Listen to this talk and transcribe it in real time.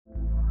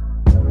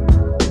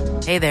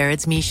Hey there,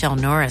 it's Michelle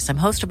Norris. I'm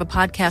host of a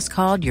podcast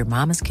called Your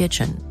Mama's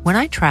Kitchen. When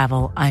I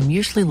travel, I'm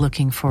usually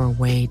looking for a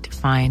way to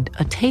find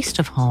a taste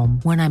of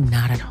home when I'm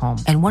not at home.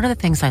 And one of the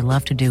things I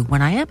love to do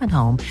when I am at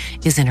home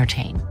is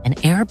entertain. And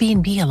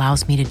Airbnb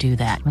allows me to do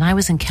that. When I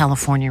was in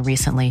California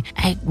recently,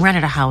 I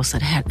rented a house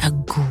that had a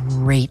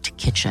great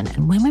kitchen.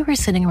 And when we were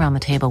sitting around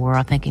the table, we were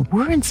all thinking,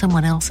 we're in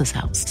someone else's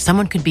house.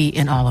 Someone could be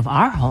in all of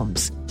our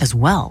homes as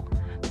well.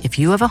 If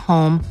you have a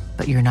home,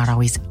 but you're not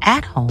always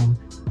at home,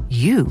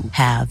 you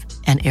have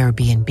an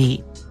Airbnb.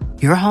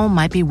 Your home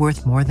might be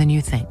worth more than you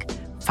think.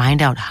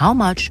 Find out how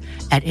much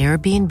at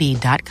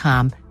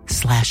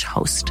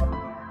airbnb.com/host.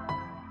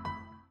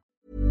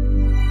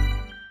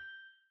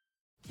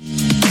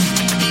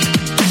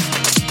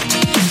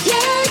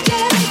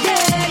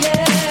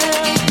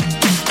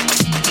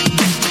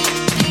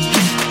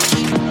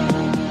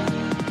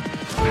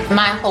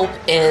 My hope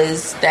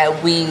is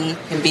that we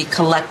can be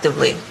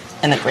collectively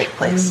in a great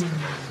place.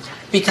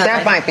 Because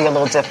that might be a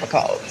little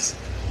difficult.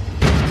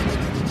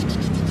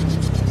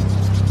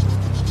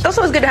 It's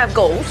always good to have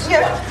goals.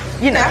 Yeah.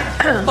 You know.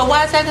 But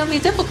why is that going to be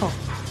difficult?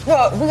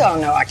 Well, we all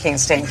know I can't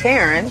stand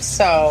Karen,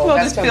 so well,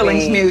 that's this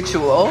feeling's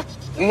mutual.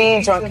 Me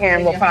and drunk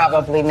Karen will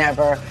probably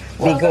never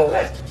be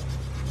good.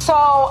 So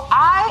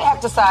I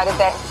have decided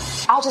that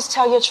I'll just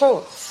tell your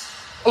truth,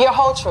 your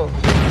whole truth.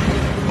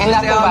 And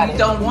nothing but it. You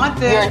don't want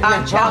this. Your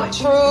drunk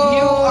truth. You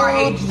are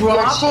a drunk.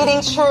 Your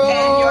cheating truth.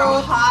 And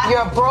your hot.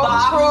 Your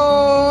broke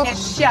truth. And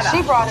shut up.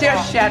 She brought it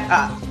Just up. shut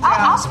up.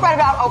 I'll spread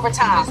it out over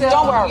time. So,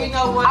 don't worry. You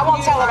know what? I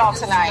won't tell it all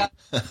tonight.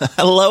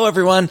 Hello,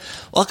 everyone.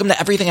 Welcome to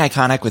Everything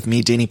Iconic with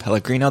me, Danny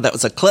Pellegrino. That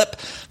was a clip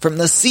from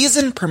the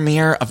season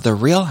premiere of The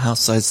Real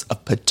Housewives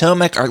of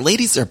Potomac. Our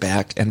ladies are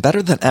back, and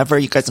better than ever.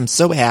 You guys, I'm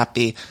so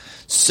happy.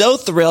 So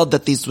thrilled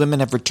that these women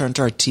have returned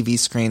to our TV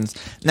screens.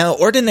 Now,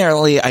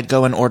 ordinarily, I'd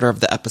go in order of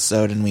the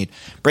episode and we'd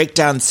break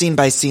down scene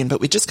by scene, but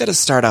we just got to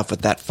start off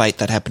with that fight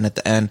that happened at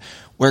the end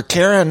where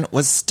Karen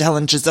was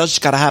telling Giselle she's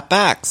got a hot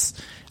box.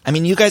 I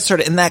mean, you guys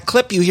heard it. In that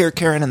clip, you hear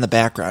Karen in the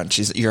background.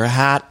 She's, "You're a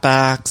hot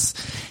box."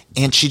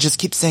 And she just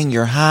keeps saying,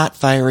 "You're hot,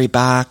 fiery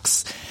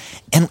box."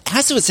 And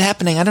as it was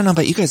happening, I don't know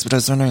about you guys, but I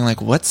was wondering,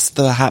 like, what's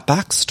the hot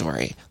box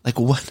story? Like,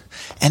 what?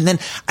 And then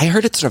I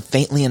heard it sort of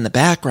faintly in the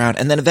background.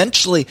 And then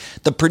eventually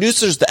the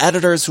producers, the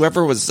editors,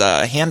 whoever was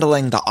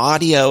handling the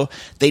audio,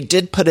 they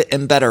did put it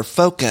in better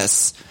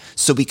focus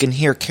so we can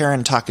hear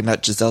Karen talking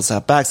about Giselle's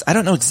hot box. I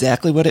don't know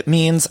exactly what it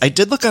means. I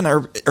did look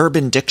on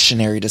Urban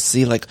Dictionary to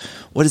see, like,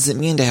 what does it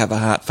mean to have a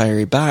hot,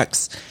 fiery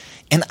box?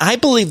 And I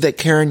believe that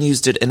Karen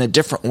used it in a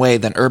different way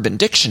than Urban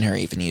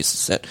Dictionary even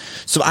uses it.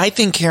 So I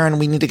think, Karen,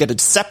 we need to get a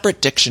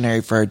separate dictionary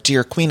for our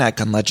dear queen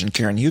icon legend,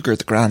 Karen Huger,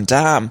 the Grande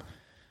Dame,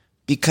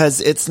 because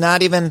it's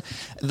not even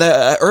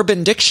the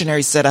Urban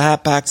Dictionary said a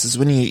hot box is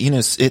when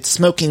it's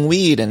smoking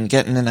weed and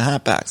getting in a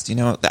hot box. You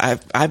know,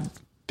 I've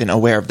been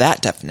aware of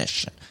that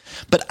definition.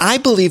 But I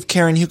believe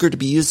Karen Huger to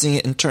be using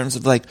it in terms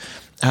of like,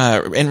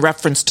 in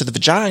reference to the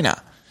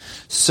vagina.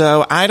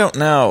 So I don't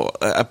know,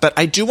 but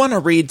I do want to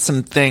read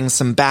some things,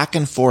 some back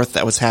and forth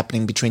that was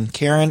happening between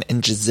Karen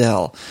and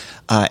Giselle,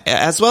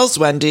 as well as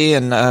Wendy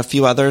and a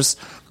few others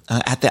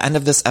at the end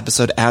of this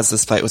episode as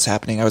this fight was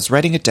happening. I was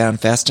writing it down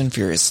fast and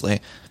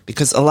furiously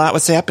because a lot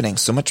was happening.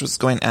 So much was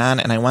going on,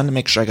 and I wanted to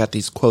make sure I got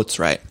these quotes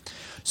right.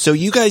 So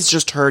you guys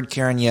just heard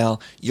Karen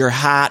yell, "Your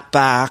hot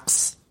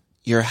box,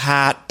 your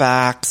hot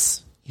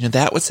box." You know,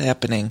 that was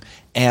happening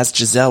as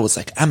Giselle was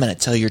like, "I'm going to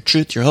tell your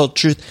truth, your whole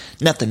truth,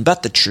 nothing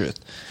but the truth."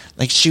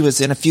 Like she was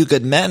in A Few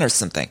Good Men or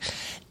something.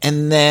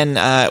 And then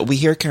we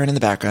hear Karen in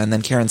the background, and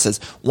then Karen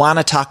says, "Want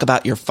to talk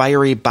about your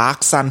fiery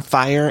box on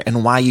fire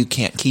and why you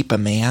can't keep a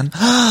man?"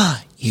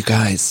 You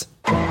guys.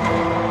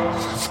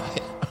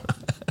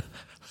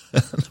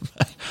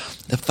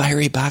 The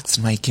fiery box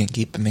and why you can't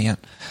keep a man.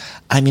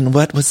 I mean,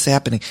 what was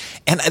happening?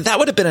 And that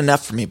would have been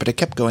enough for me, but it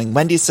kept going.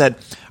 Wendy said,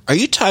 "Are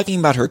you talking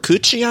about her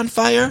coochie on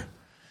fire?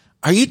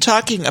 Are you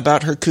talking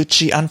about her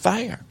coochie on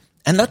fire?"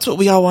 And that's what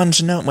we all wanted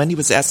to know. Wendy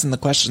was asking the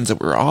questions that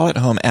we were all at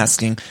home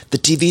asking the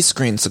TV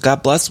screen. So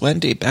God bless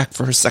Wendy, back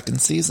for her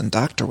second season,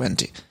 Dr.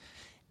 Wendy.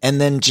 And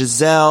then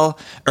Giselle,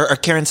 or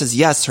Karen says,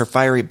 "Yes, her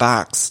fiery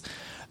box."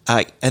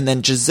 And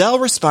then Giselle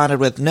responded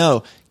with,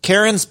 "No,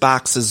 Karen's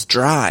box is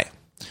dry."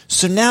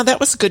 So now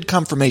that was a good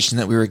confirmation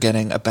that we were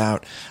getting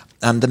about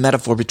the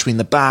metaphor between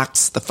the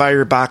box, the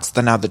fiery box,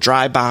 now the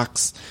dry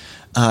box,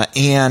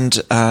 and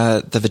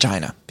the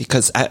vagina.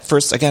 Because at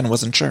first, again, I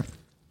wasn't sure.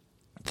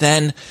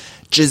 Then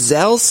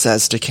Giselle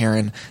says to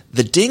Karen,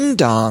 "The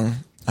ding-dong,"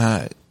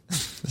 this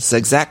is the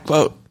exact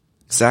quote,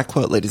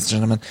 ladies and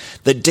gentlemen,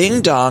 "the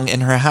ding-dong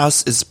in her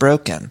house is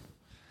broken."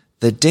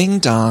 The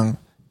ding-dong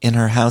in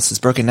her house is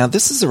broken. Now,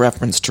 this is a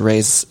reference to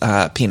Ray's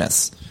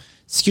penis.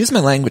 Excuse my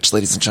language,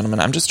 ladies and gentlemen.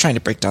 I'm just trying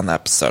to break down the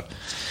episode.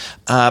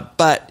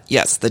 But,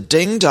 yes, the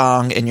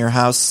ding-dong in her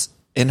house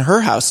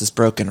is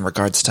broken in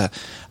regards to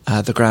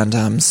the Grande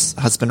Dame's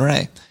husband,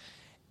 Ray.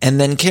 And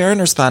then Karen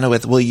responded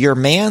with, "Well, your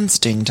man's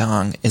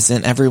ding-dong is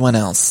in everyone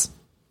else.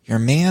 Your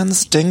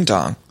man's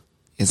ding-dong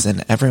is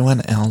in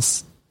everyone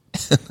else."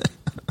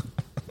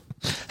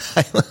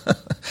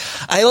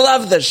 I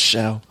love this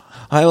show.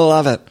 I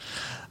love it.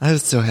 I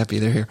was so happy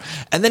they're here.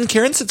 And then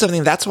Karen said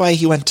something, that's why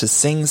he went to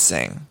Sing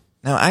Sing.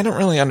 Now, I don't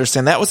really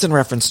understand. That was in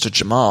reference to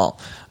Jamal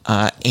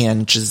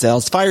and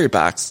Giselle's Fiery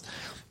Box.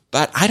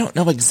 But I don't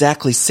know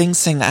exactly. Sing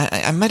Sing,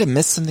 I might have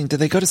missed something.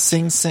 Did they go to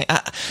Sing Sing?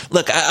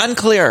 Look,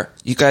 unclear,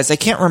 you guys. I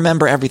can't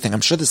remember everything.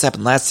 I'm sure this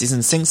happened last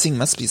season. Sing Sing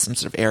must be some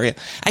sort of area.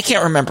 I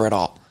can't remember it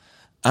all.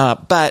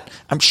 But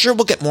I'm sure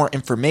we'll get more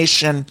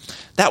information.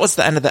 That was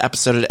the end of the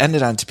episode. It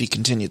ended on to be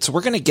continued. So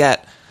we're going to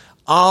get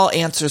all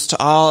answers to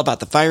all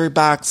about the fiery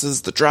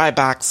boxes, the dry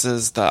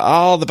boxes,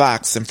 all the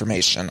box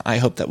information. I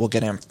hope that we'll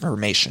get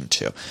information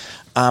too.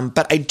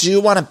 But I do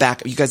want to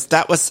back up, you guys.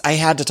 I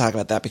had to talk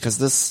about that because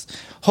this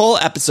whole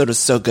episode was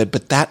so good.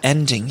 But that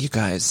ending, you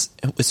guys,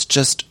 it was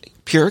just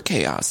pure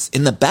chaos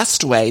in the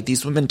best way.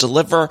 These women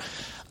deliver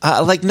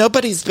like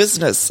nobody's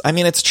business. I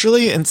mean, it's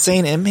truly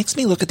insane. It makes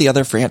me look at the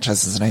other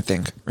franchises and I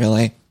think,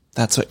 really,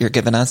 that's what you're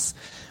giving us?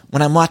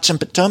 When I'm watching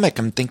Potomac,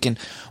 I'm thinking,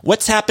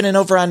 what's happening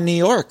over on New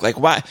York? Like,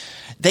 why?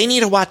 They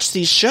need to watch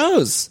these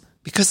shows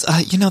because,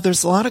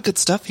 there's a lot of good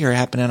stuff here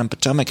happening on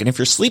Potomac. And if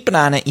you're sleeping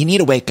on it, you need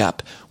to wake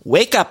up.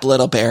 Wake up,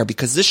 Little Bear,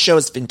 because this show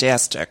is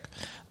fantastic.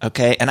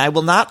 Okay? And I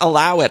will not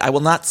allow it. I will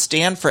not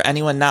stand for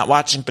anyone not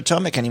watching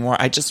Potomac anymore.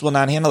 I just will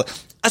not handle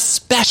it.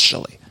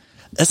 Especially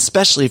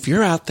if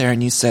you're out there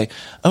and you say,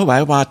 oh,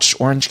 I watch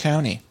Orange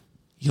County.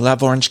 You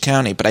love Orange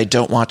County, but I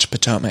don't watch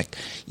Potomac.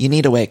 You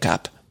need to wake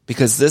up.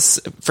 Because this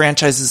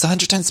franchise is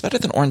 100 times better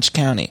than Orange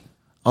County.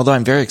 Although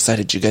I'm very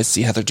excited you guys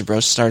see Heather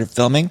Dubrow started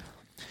filming.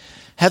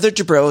 Heather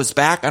Dubrow is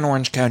back on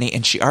Orange County,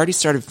 and she already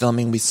started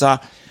filming. We saw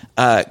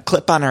a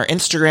clip on her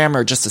Instagram,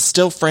 or just a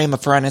still frame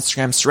of her on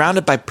Instagram,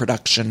 surrounded by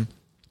production.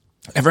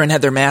 Everyone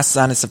had their masks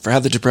on, except for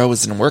Heather Dubrow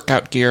was in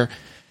workout gear.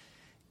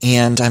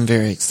 And I'm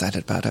very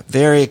excited about it.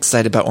 Very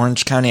excited about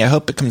Orange County. I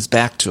hope it comes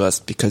back to us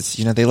because,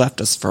 they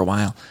left us for a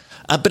while.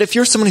 But if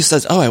you're someone who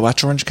says, oh, I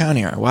watch Orange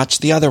County or I watch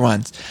the other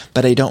ones,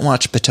 but I don't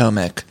watch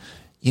Potomac,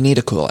 you need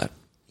to cool it.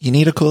 You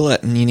need to cool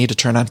it and you need to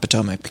turn on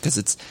Potomac because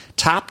it's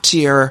top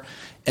tier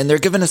and they're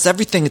giving us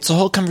everything. It's a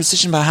whole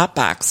conversation about hot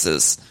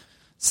boxes.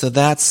 So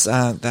that's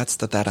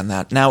that on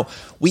that. Now,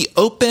 we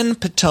open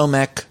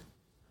Potomac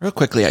real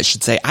quickly, I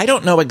should say. I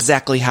don't know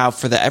exactly how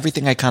for the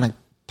Everything Iconic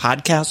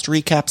podcast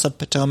recaps of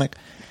Potomac.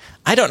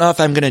 I don't know if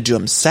I'm going to do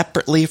them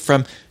separately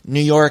from New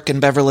York and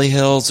Beverly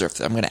Hills or if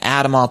I'm going to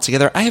add them all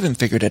together. I haven't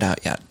figured it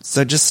out yet.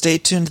 So just stay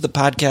tuned to the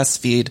podcast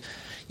feed.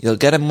 You'll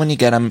get them when you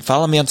get them.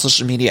 Follow me on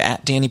social media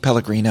at Danny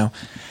Pellegrino.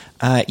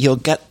 You'll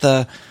get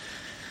the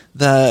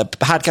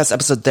podcast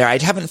episode there. I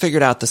haven't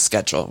figured out the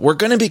schedule. We're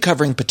going to be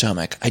covering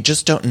Potomac. I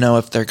just don't know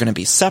if they're going to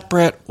be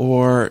separate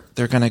or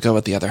they're going to go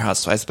with the other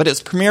housewives. But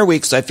it's premiere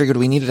week, so I figured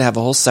we needed to have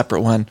a whole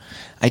separate one.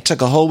 I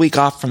took a whole week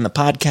off from the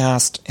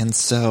podcast, and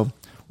so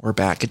we're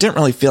back. It didn't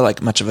really feel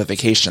like much of a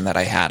vacation that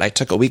I had. I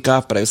took a week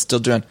off, but I was still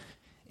doing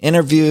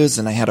interviews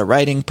and I had a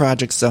writing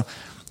project. So,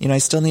 I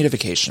still need a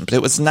vacation, but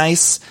it was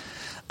nice.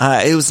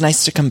 It was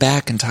nice to come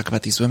back and talk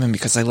about these women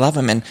because I love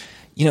them. And,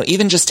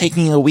 even just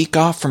taking a week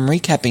off from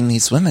recapping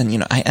these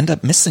women, I end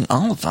up missing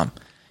all of them.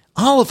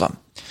 All of them.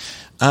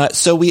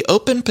 So we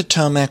open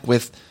Potomac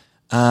with,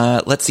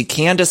 let's see,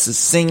 Candace is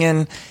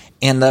singing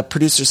and the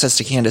producer says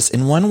to Candace,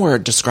 in one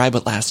word, describe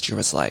what last year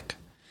was like.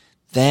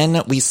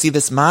 Then we see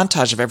this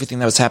montage of everything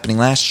that was happening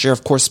last year.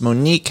 Of course,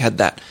 Monique had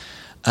that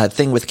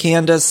thing with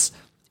Candace.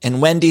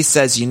 And Wendy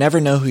says, you never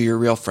know who your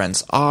real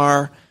friends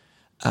are.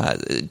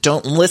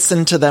 Don't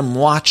listen to them,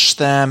 watch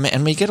them.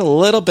 And we get a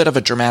little bit of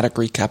a dramatic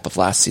recap of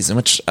last season,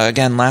 which,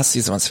 again, last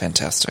season was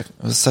fantastic.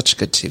 It was such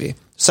good TV.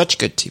 Such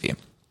good TV.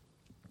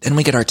 Then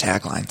we get our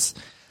taglines.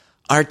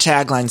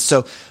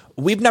 So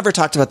we've never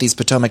talked about these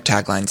Potomac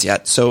taglines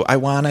yet. So I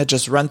want to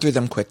just run through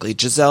them quickly.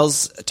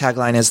 Giselle's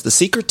tagline is, the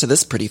secret to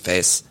this pretty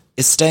face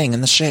is staying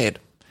in the shade.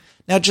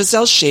 Now,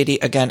 Giselle's shady,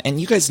 again, and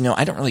you guys know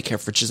I don't really care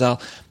for Giselle,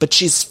 but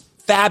she's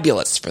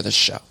fabulous for this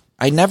show.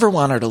 I never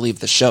want her to leave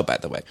the show, by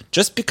the way.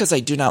 Just because I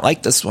do not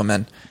like this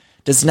woman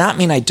does not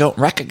mean I don't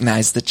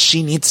recognize that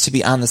she needs to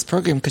be on this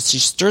program because she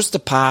stirs the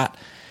pot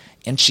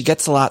and she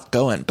gets a lot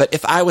going. But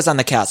if I was on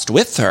the cast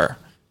with her,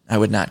 I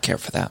would not care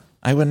for that.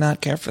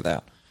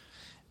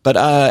 But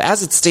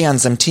as it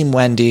stands, I'm Team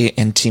Wendy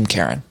and Team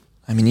Karen.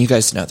 I mean, you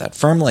guys know that.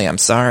 Firmly, I'm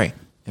sorry.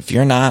 If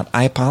you're not,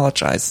 I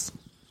apologize.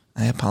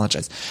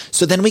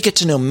 So then we get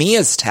to know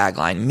Mia's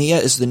tagline. Mia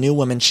is the new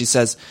woman. She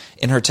says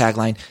in her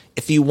tagline,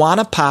 if you want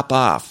to pop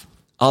off,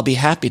 I'll be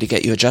happy to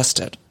get you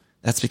adjusted.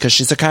 That's because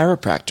she's a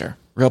chiropractor.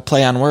 Real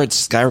play on words,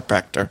 she's a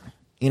chiropractor.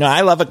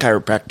 I love a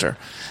chiropractor.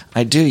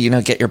 I do,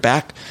 get your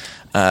back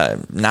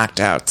knocked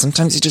out.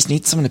 Sometimes you just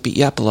need someone to beat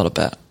you up a little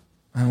bit.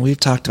 And we've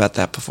talked about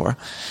that before.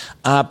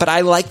 But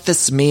I like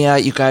this Mia.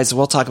 You guys,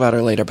 we'll talk about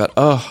her later, but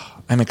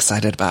I'm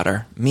excited about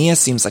her. Mia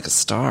seems like a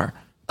star.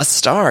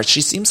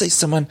 She seems like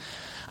someone...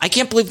 I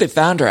can't believe they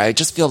found her. I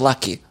just feel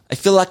lucky. I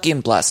feel lucky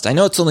and blessed. I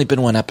know it's only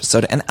been one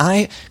episode, and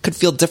I could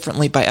feel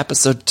differently by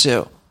episode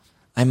 2.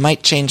 I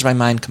might change my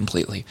mind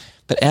completely.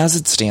 But as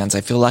it stands,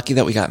 I feel lucky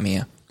that we got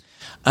Mia.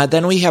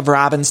 Then we have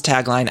Robin's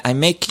tagline, I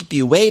may keep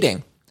you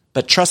waiting,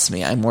 but trust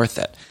me, I'm worth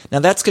it. Now,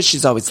 that's because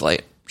she's always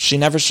late. She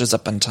never shows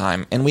up on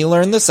time. And we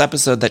learned this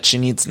episode that she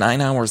needs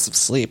 9 hours of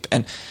sleep.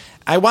 And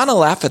I want to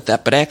laugh at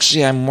that, but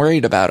actually I'm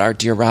worried about our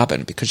dear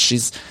Robin because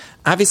she's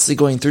obviously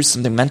going through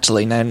something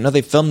mentally. And I know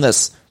they filmed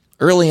this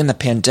early in the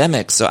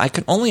pandemic, so I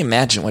can only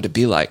imagine what it'd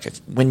be like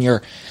when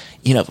you're,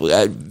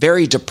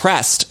 very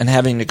depressed and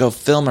having to go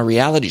film a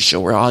reality show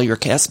where all your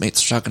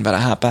castmates are talking about a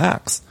hot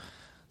box.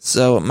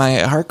 So my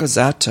heart goes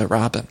out to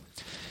Robin.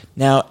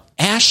 Now,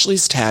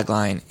 Ashley's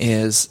tagline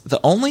is, "The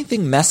only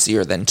thing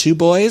messier than two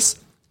boys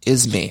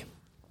is me."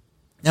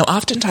 Now,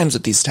 oftentimes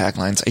with these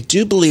taglines, I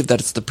do believe that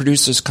it's the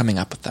producers coming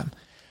up with them.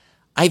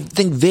 I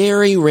think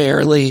very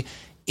rarely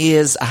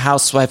is a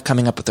housewife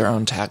coming up with their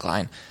own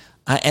tagline.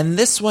 And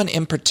this one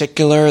in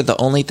particular, "The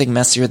only thing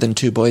messier than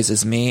two boys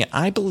is me,"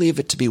 I believe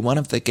it to be one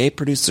of the gay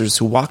producers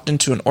who walked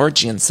into an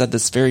orgy and said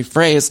this very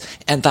phrase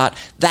and thought,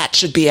 that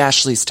should be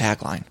Ashley's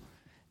tagline.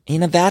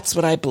 That's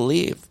what I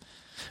believe.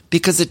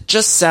 Because it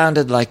just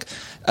sounded like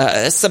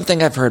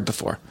something I've heard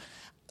before.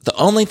 The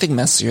only thing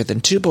messier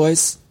than two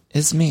boys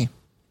is me.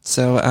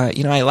 So,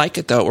 I like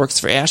it, though. It works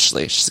for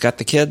Ashley. She's got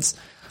the kids.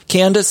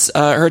 Candace,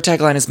 her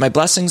tagline is, "My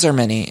blessings are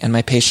many and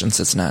my patience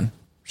is none."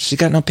 She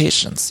got no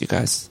patience, you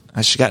guys.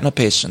 She got no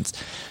patience.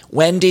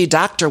 Wendy,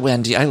 Dr.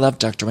 Wendy, I love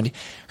Dr. Wendy.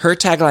 Her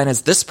tagline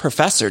is, "This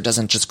professor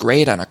doesn't just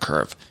grade on a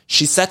curve.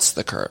 She sets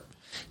the curve."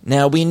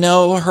 Now, we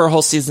know her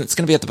whole season, it's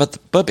going to be about the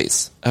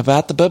boobies.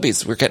 About the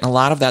boobies. We're getting a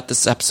lot of that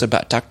this episode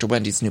about Dr.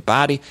 Wendy's new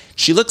body.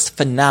 She looks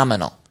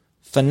phenomenal.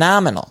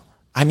 Phenomenal.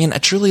 I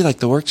truly like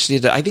the work she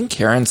did. I think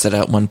Karen said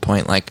at one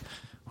point,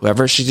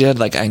 whoever she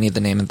did, I need the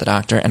name of the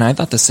doctor. And I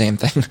thought the same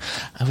thing.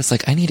 I was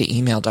like, I need to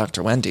email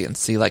Dr. Wendy and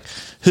see,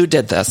 who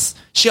did this.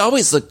 She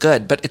always looked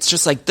good, but it's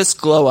just this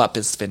glow up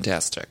is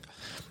fantastic.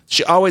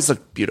 She always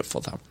looked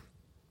beautiful, though.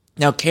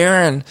 Now,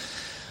 Karen...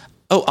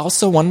 Oh,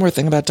 also one more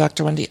thing about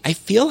Dr. Wendy. I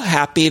feel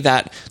happy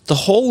that the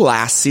whole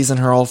last season,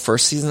 her whole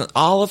first season,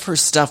 all of her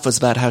stuff was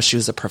about how she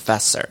was a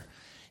professor.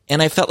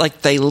 And I felt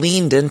like they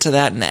leaned into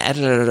that and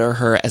edited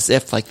her as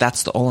if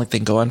that's the only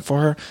thing going for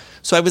her.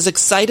 So I was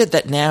excited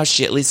that now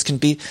she at least can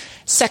be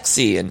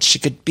sexy and she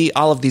could be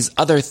all of these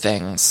other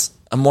things,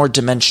 a more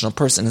dimensional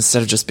person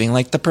instead of just being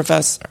the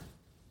professor.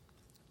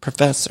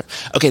 Professor.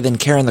 Okay, then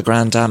Karen the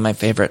Grande Dame, my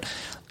favorite.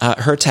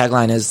 Her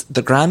tagline is,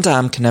 "The Grande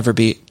Dame can never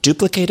be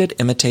duplicated,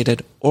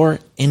 imitated, or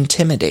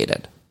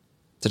intimidated."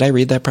 Did I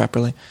read that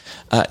properly?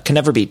 Can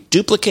never be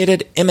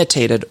duplicated,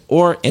 imitated,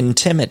 or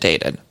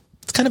intimidated.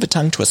 It's kind of a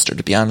tongue twister,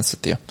 to be honest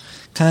with you.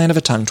 Kind of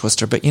a tongue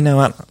twister, but you know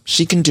what?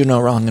 She can do no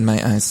wrong in my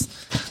eyes.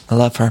 I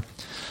love her.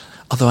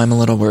 Although I'm a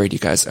little worried, you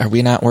guys. Are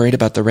we not worried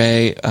about the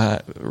Ray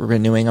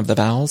renewing of the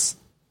vows?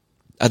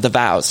 The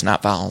vows,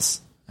 not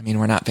vowels.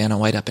 We're not Vanna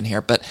White up in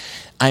here, but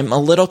I'm a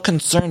little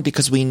concerned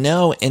because we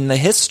know in the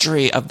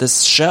history of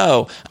this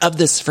show, of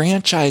this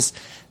franchise,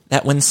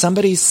 that when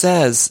somebody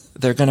says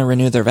they're going to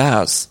renew their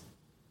vows,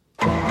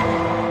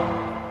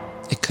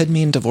 it could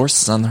mean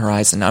divorce is on the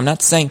horizon. Now, I'm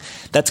not saying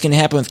that's going to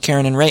happen with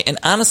Karen and Ray, and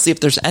honestly, if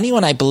there's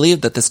anyone I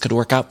believe that this could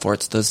work out for,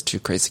 it's those two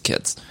crazy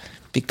kids.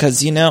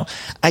 Because,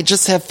 I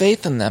just have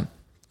faith in them.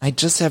 I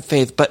just have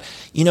faith. But,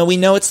 we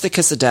know it's the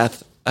kiss of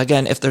death.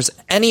 Again, if there's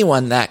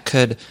anyone that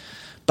could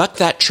buck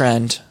that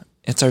trend,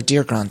 it's our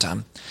dear Grande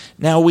Dame.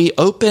 Now, we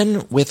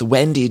open with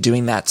Wendy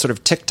doing that sort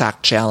of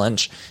TikTok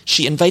challenge.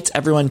 She invites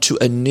everyone to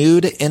a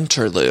nude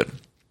interlude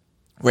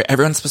where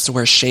everyone's supposed to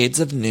wear shades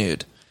of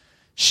nude.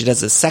 She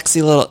does a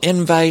sexy little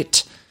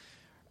invite.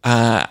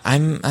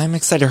 I'm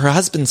excited. Her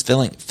husband's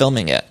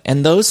filming it.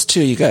 And those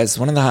two, you guys,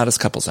 one of the hottest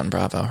couples on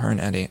Bravo, her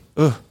and Eddie.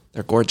 Ooh,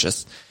 they're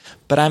gorgeous.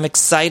 But I'm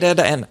excited.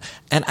 And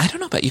I don't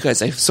know about you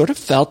guys. I sort of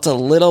felt a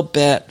little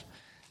bit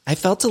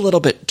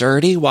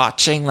dirty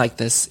watching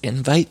this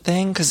invite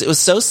thing because it was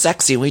so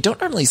sexy. We don't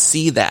normally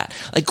see that.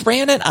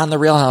 Granted, on The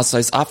Real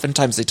Housewives,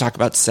 oftentimes they talk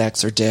about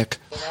sex or dick.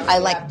 I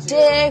like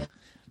dick.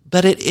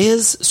 But it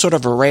is sort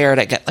of rare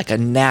to get a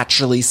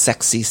naturally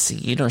sexy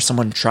scene or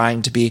someone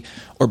trying to be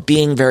or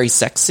being very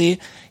sexy.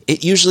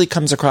 It usually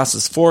comes across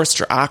as forced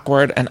or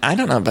awkward. And I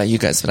don't know about you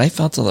guys, but I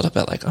felt a little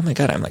bit oh my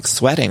God, I'm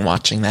sweating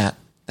watching that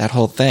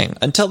whole thing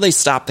until they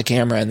stop the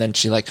camera. And then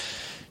she's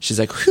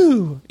like,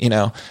 whew,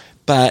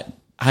 but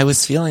I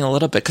was feeling a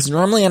little bit, because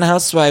normally in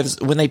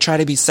Housewives, when they try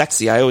to be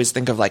sexy, I always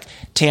think of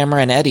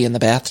Tamara and Eddie in the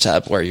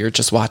bathtub, where you're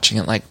just watching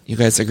it you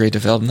guys agreed to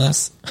film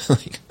this?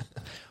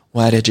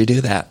 Why did you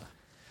do that?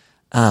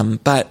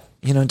 But,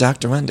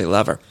 Dr. Wendy,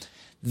 love her.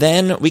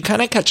 Then we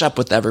kind of catch up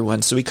with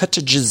everyone. So we cut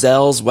to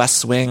Giselle's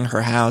West Wing,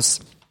 her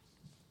house.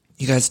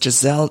 You guys,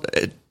 Giselle,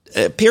 it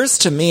appears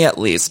to me at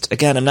least,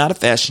 again, I'm not a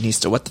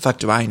fashionista, what the fuck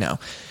do I know?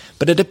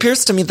 But it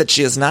appears to me that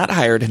she has not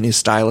hired a new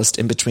stylist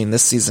in between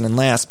this season and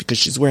last, because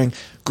she's wearing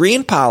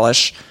green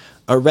polish,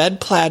 a red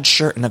plaid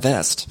shirt, and a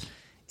vest.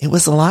 It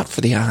was a lot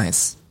for the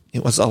eyes.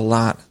 It was a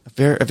lot.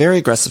 Very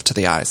aggressive to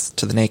the eyes,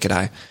 to the naked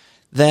eye.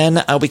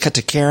 Then we cut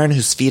to Karen,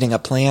 who's feeding a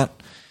plant,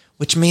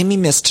 which made me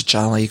miss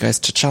T'Challa. You guys,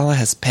 T'Challa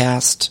has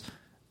passed.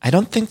 I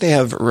don't think they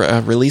have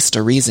released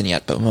a reason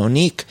yet, but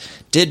Monique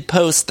did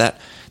post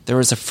that there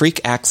was a freak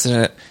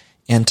accident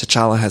and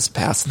T'Challa has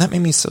passed. And that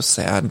made me so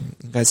sad.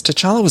 You guys,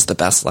 T'Challa was the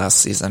best last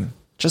season.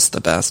 Just the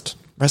best.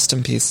 Rest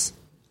in peace.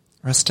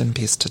 Rest in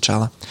peace,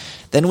 T'Challa.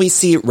 Then we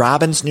see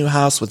Robin's new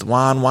house with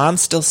Juan.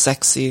 Juan's still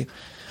sexy.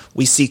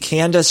 We see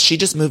Candace. She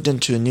just moved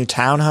into a new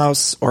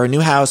townhouse, or a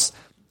new house,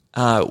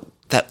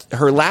 that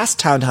her last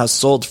townhouse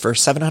sold for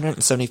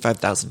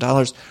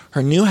 $775,000.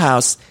 Her new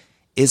house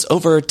is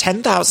over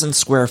 10,000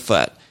 square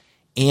foot,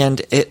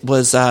 and it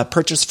was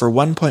purchased for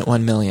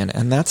 $1.1 million.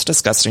 And that's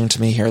disgusting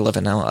to me here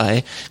living in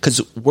LA,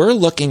 because we're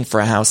looking for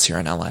a house here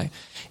in LA.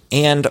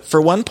 And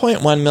for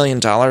 $1.1 million,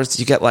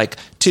 you get like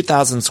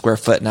 2,000 square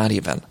foot, not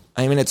even.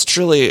 I mean, it's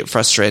truly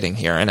frustrating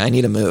here, and I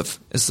need to move,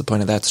 is the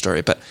point of that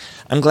story. But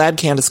I'm glad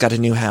Candace got a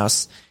new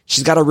house.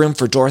 She's got a room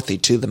for Dorothy,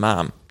 too, the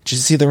mom. Did you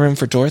see the room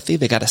for Dorothy?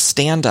 They got a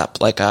stand-up,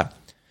 like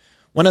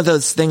one of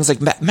those things, like,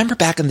 remember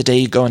back in the day,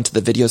 you go into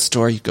the video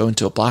store, you go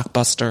into a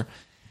Blockbuster,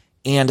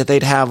 and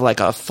they'd have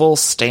like a full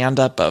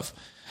stand-up of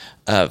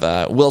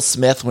Will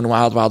Smith when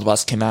Wild Wild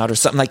West came out, or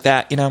something like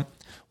that, you know?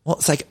 Well,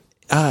 it's like,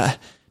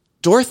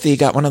 Dorothy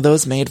got one of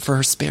those made for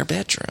her spare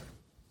bedroom.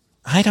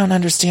 I don't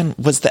understand.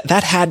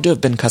 That had to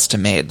have been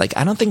custom made. Like,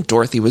 I don't think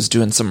Dorothy was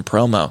doing some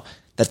promo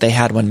that they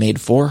had one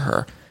made for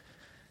her.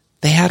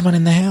 They had one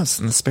in the house,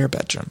 in the spare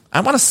bedroom.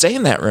 I want to stay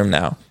in that room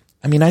now.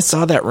 I mean, I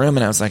saw that room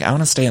and I was like, I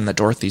want to stay in the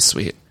Dorothy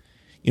suite.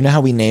 You know how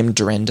we named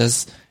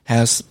Dorinda's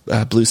house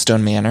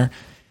Bluestone Manor?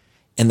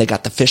 And they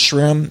got the fish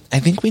room? I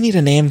think we need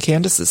to name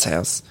Candace's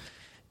house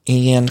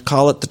and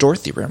call it the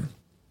Dorothy room.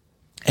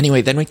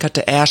 Anyway, then we cut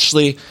to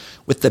Ashley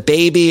with the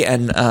baby,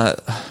 and I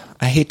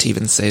hate to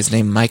even say his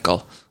name,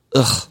 Michael.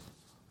 Ugh,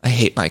 I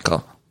hate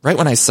Michael. Right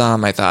when I saw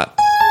him, I thought,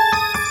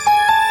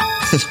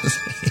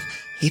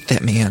 hate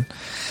that man.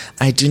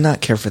 I do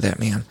not care for that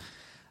man.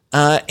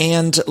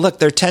 And look,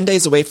 they're 10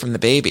 days away from the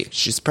baby.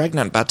 She's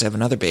pregnant, about to have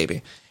another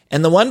baby.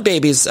 And the one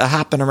baby's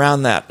hopping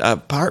around that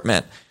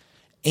apartment.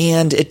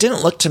 And it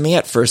didn't look to me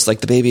at first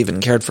like the baby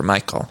even cared for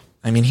Michael.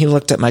 I mean, he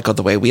looked at Michael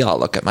the way we all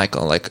look at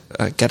Michael, like,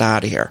 get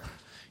out of here.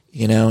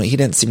 You know, he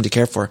didn't seem to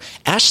care for her.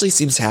 Ashley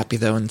seems happy,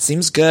 though, and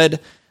seems good.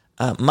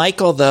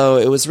 Michael, though,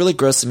 it was really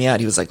grossing me out.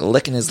 He was like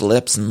licking his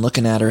lips and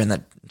looking at her, and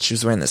that she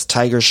was wearing this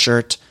tiger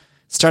shirt.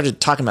 Started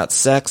talking about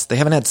sex. They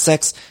haven't had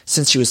sex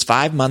since she was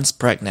 5 months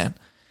pregnant.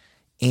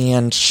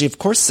 And she, of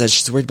course, says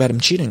she's worried about him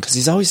cheating, because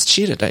he's always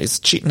cheated. He's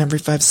cheating every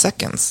 5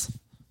 seconds.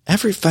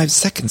 Every 5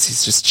 seconds,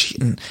 he's just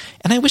cheating.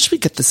 And I wish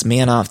we'd get this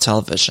man off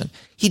television.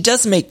 He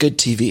does make good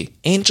TV.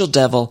 Angel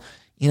Devil,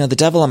 you know, the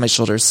devil on my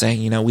shoulder is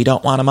saying, you know, we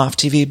don't want him off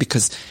TV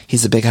because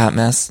he's a big hot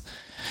mess.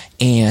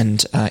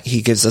 And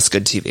he gives us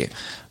good TV.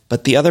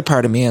 But the other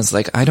part of me is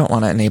like, I don't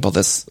want to enable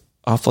this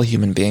awful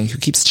human being who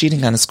keeps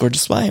cheating on his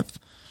gorgeous wife.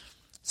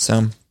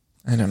 So,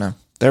 I don't know.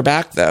 They're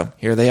back, though.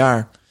 Here they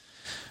are.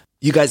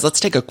 You guys, let's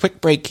take a quick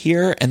break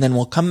here, and then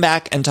we'll come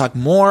back and talk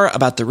more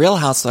about the Real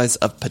Housewives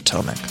of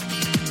Potomac.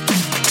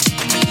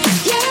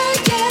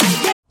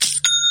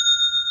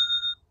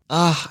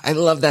 Ah, I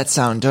love that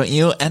sound, don't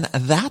you? And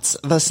that's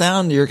the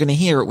sound you're going to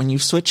hear when you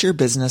switch your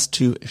business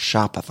to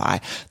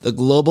Shopify, the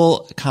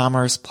global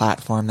commerce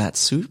platform that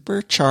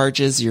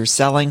supercharges your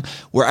selling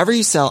wherever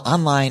you sell,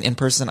 online, in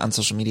person, on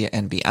social media,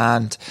 and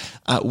beyond.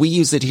 We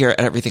use it here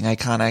at Everything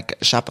Iconic.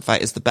 Shopify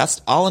is the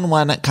best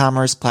all-in-one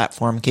commerce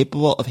platform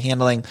capable of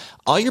handling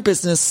all your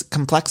business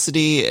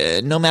complexity,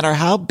 no matter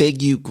how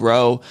big you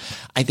grow.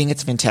 I think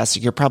it's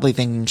fantastic. You're probably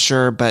thinking,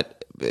 sure, but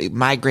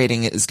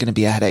migrating is going to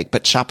be a headache,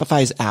 but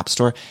Shopify's App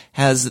Store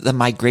has the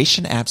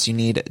migration apps you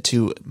need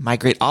to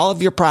migrate all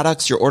of your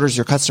products, your orders,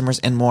 your customers,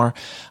 and more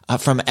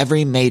from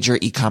every major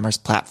e-commerce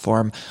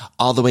platform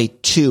all the way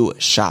to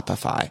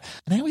Shopify.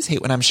 And I always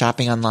hate when I'm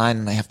shopping online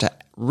and I have to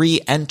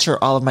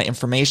re-enter all of my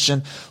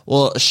information.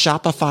 Well,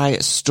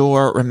 Shopify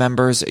store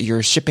remembers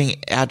your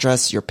shipping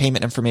address, your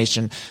payment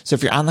information. So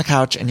if you're on the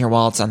couch and your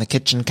wallet's on the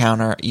kitchen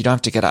counter, you don't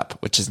have to get up,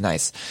 which is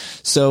nice.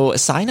 So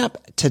sign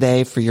up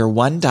today for your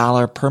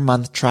 $1 per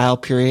month trial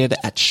period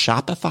at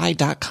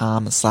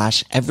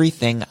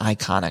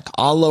shopify.com/everythingiconic,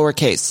 all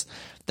lowercase.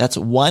 That's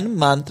 1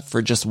 month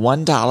for just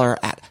 $1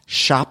 at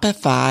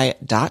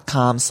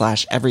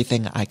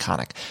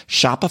shopify.com/everythingiconic.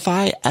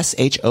 Shopify,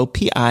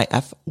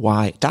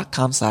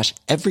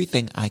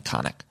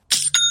 shopify.com/everythingiconic.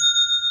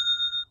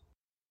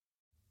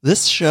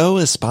 This show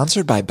is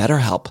sponsored by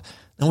BetterHelp.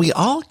 And we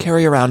all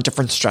carry around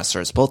different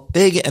stressors, both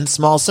big and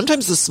small.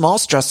 Sometimes the small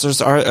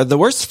stressors are the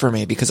worst for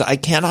me because I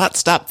cannot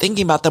stop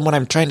thinking about them when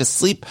I'm trying to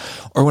sleep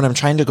or when I'm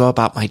trying to go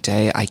about my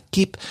day. I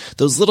keep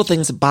those little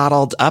things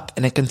bottled up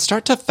and it can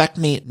start to affect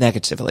me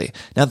negatively.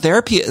 Now,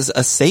 therapy is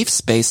a safe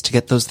space to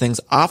get those things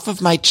off of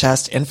my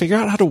chest and figure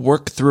out how to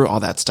work through all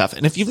that stuff.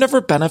 And if you've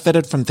never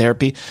benefited from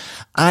therapy,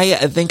 I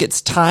think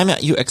it's time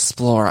you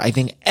explore. I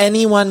think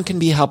anyone can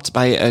be helped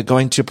by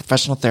going to a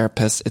professional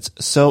therapist. It's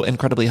so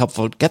incredibly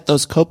helpful. Get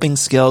those coping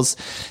skills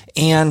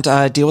and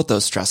deal with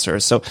those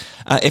stressors. So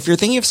if you're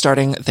thinking of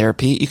starting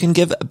therapy, you can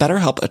give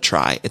BetterHelp a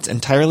try. It's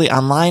entirely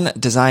online,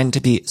 designed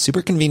to be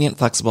super convenient,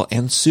 flexible,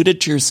 and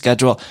suited to your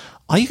schedule.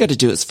 All you got to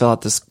do is fill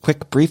out this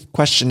quick, brief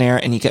questionnaire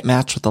and you get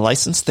matched with a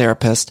licensed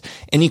therapist,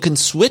 and you can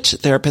switch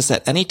therapists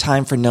at any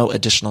time for no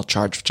additional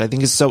charge, which I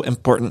think is so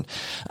important.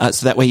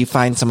 So that way you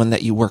find someone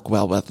that you work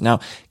well with. Now,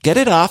 get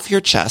it off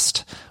your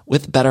chest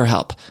with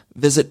BetterHelp.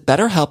 Visit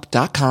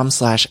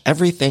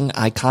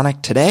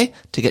BetterHelp.com/everythingiconic today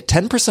to get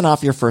 10%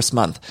 off your first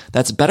month.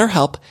 That's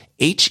BetterHelp,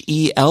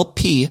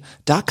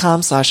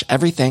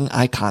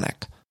 HELP.com/everythingiconic.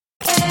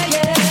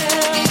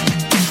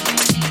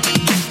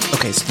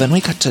 Okay, so then we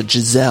cut to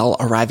Giselle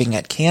arriving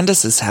at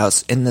Candace's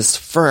house in this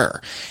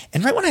fur.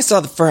 And right when I saw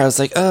the fur, I was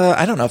like,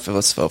 I don't know if it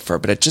was faux fur,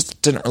 but it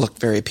just didn't look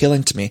very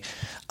appealing to me.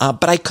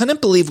 But I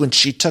couldn't believe when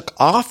she took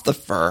off the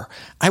fur.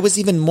 I was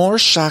even more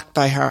shocked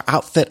by her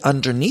outfit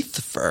underneath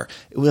the fur.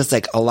 It was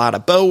like a lot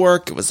of bow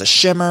work. It was a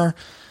shimmer.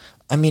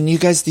 I mean, you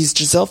guys, these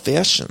Giselle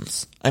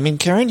fashions. I mean,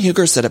 Karen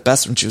Huger said it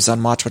best when she was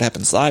on Watch What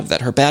Happens Live,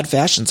 that her bad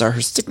fashions are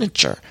her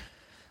signature.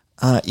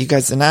 You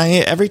guys, and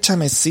every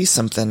time I see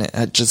something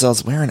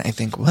Giselle's wearing, I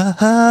think,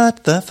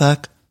 what the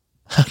fuck?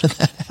 How did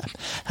that happen?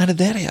 How did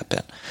that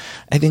happen?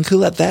 I think, who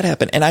let that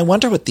happen? And I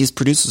wonder what these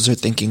producers are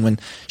thinking when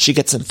she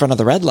gets in front of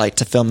the red light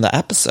to film the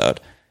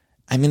episode.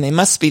 I mean, they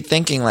must be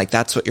thinking, like,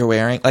 that's what you're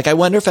wearing. Like, I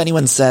wonder if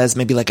anyone says,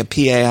 maybe like a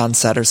PA on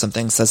set or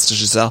something says to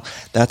Giselle,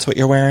 that's what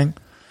you're wearing?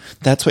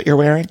 That's what you're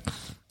wearing?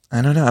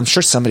 I don't know. I'm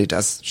sure somebody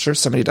does.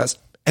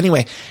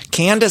 Anyway,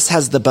 Candace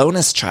has the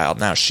bonus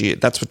child now.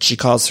 That's what she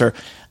calls her.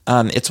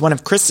 It's one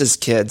of Chris's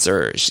kids,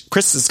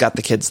 Chris has got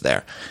the kids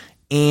there.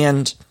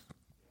 And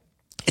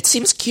it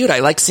seems cute. I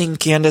like seeing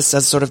Candace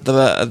as sort of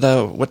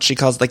the what she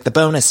calls like the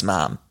bonus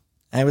mom.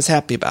 I was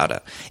happy about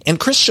it. And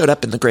Chris showed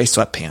up in the gray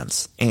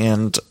sweatpants.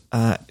 And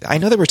I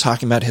know they were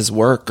talking about his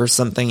work or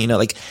something, you know,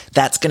 like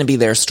that's going to be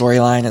their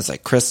storyline, is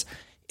like Chris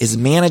is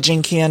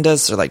managing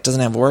Candace or like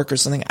doesn't have work or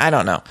something. I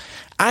don't know.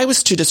 I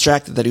was too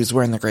distracted that he was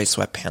wearing the gray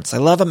sweatpants. I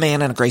love a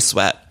man in a gray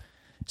sweat.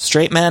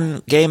 Straight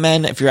men, gay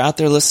men, if you're out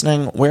there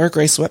listening, wear a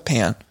gray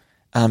sweatpant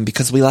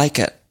because we like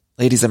it.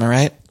 Ladies, am I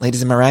right?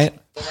 Ladies, am I right?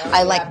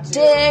 I like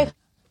dick.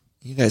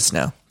 You guys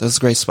know. Those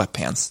gray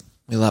sweatpants.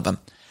 We love them.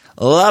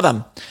 Love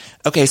them.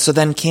 Okay, so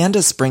then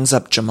Candace brings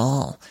up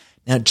Jamal.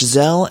 Now,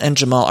 Giselle and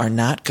Jamal are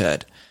not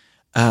good.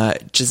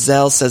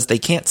 Giselle says they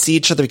can't see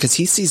each other because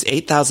he sees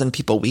 8,000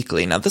 people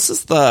weekly. Now, this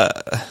is the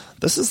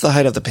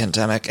height of the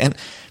pandemic. And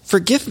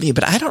forgive me,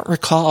 but I don't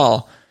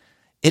recall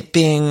it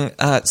being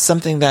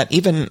something that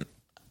even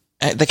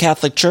the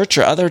Catholic Church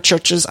or other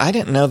churches, I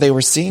didn't know they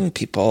were seeing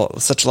people,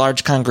 such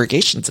large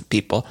congregations of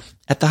people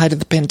at the height of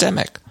the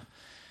pandemic.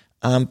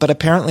 But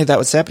apparently that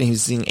was happening. He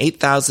was seeing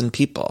 8,000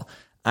 people.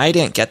 I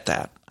didn't get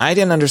that. I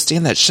didn't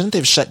understand that. Shouldn't they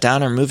have shut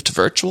down or moved to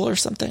virtual or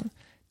something?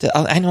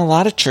 I know a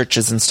lot of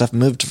churches and stuff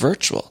moved to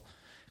virtual.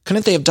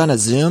 Couldn't they have done a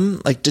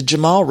Zoom? Like, did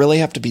Jamal really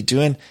have to be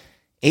doing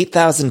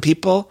 8,000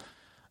 people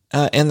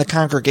in the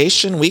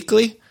congregation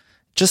weekly?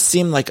 Just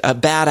seemed like a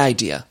bad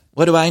idea.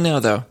 What do I know,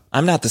 though?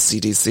 I'm not the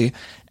CDC.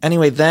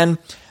 Anyway, then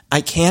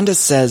Candace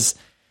says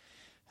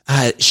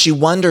she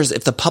wonders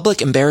if the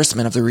public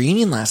embarrassment of the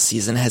reunion last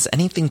season has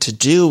anything to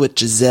do with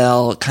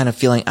Giselle kind of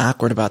feeling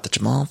awkward about the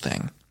Jamal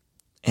thing.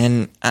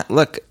 And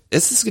look,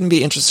 this is going to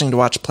be interesting to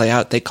watch play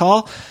out. They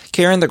call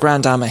Karen the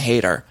Grand Dame a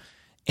hater,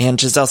 and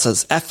Giselle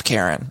says, F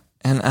Karen.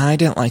 And I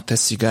didn't like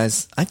this, you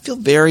guys. I feel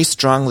very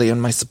strongly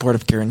in my support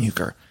of Karen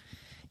Huger.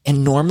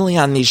 And normally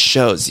on these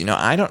shows, you know,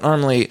 I don't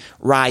normally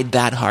ride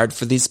that hard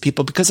for these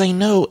people because I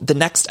know the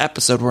next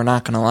episode we're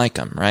not going to like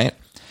them, right?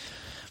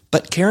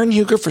 But Karen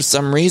Huger, for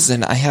some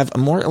reason, I have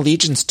more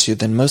allegiance to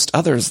than most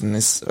others in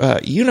this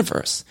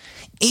universe.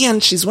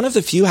 And she's one of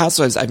the few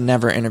housewives I've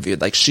never interviewed.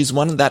 Like, she's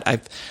one that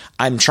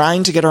I'm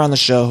trying to get her on the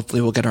show.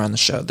 Hopefully we'll get her on the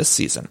show this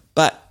season.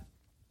 But,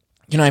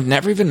 you know, I've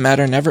never even met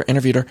her, never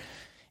interviewed her.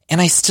 And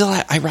I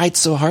ride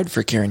so hard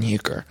for Karen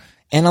Huger.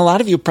 And a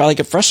lot of you probably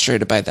get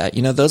frustrated by that.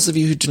 You know, those of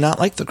you who do not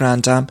like the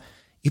Grand Dame,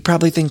 you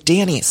probably think,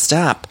 Danny,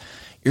 stop.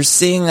 You're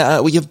seeing,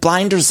 you have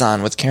blinders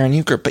on with Karen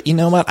Huger. But you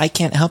know what? I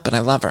can't help it. I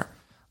love her.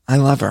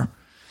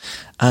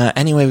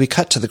 Anyway, we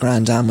cut to the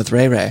Grand Dame with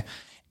Ray Ray.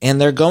 And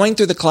they're going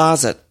through the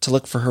closet to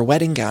look for her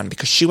wedding gown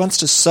because she wants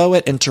to sew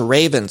it into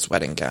Raven's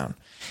wedding gown.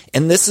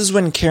 And this is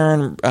when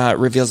Karen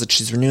reveals that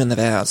she's renewing the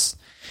vows.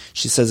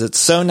 She says, it's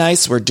so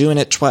nice, we're doing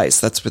it twice.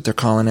 That's what they're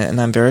calling it,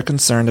 and I'm very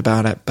concerned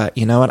about it. But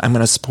you know what? I'm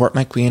going to support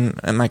my queen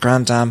and my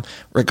Grand Dame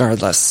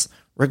regardless.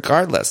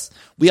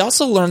 We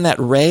also learned that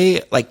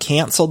Ray,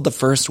 canceled the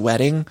first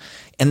wedding,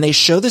 and they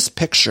show this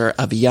picture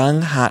of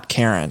young, hot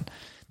Karen.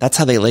 That's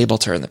how they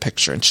labeled her in the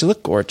picture, and she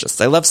looked gorgeous.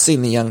 I love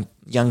seeing the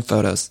young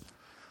photos.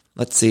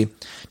 Let's see.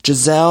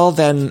 Giselle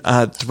then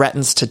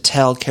threatens to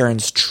tell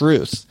Karen's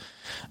truth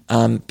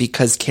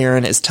because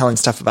Karen is telling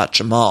stuff about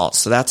Jamal.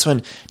 So that's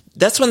when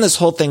this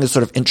whole thing is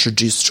sort of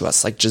introduced to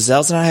us. Like,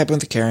 Giselle's not happy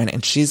with Karen,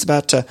 and she's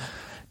about to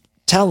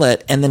tell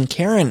it. And then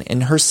Karen,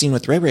 in her scene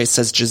with Ray Ray,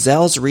 says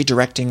Giselle's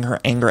redirecting her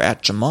anger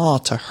at Jamal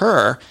to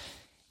her.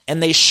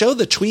 And they show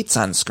the tweets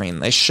on screen.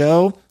 They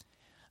show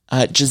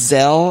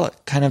Giselle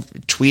kind of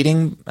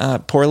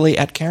tweeting poorly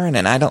at Karen,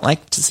 and I don't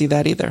like to see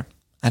that either.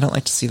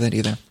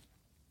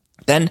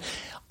 Then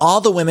all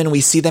the women,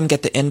 we see them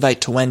get the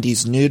invite to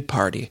Wendy's nude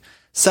party.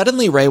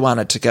 Suddenly Ray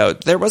wanted to go.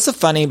 There was a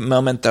funny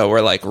moment though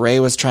where like Ray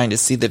was trying to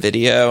see the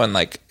video and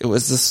like it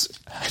was this,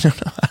 I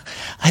don't know.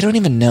 I don't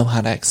even know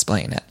how to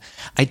explain it.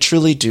 I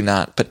truly do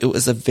not, but it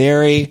was a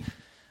very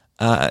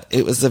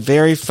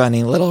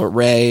funny little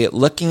Ray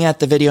looking at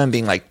the video and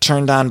being like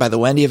turned on by the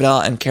Wendy of it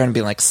all, and Karen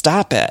being like,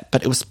 stop it.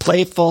 But it was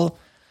playful.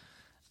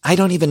 I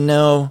don't even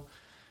know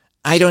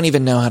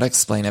how to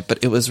explain it,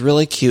 but it was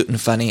really cute and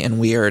funny and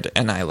weird,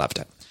 and I loved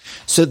it.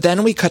 So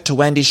then we cut to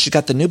Wendy. She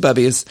got the new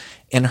boobies,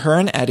 and her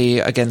and Eddie,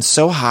 again,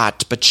 so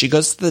hot, but she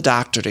goes to the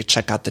doctor to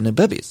check out the new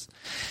boobies.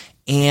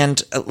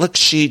 And look,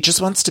 she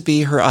just wants to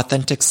be her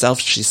authentic self,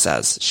 she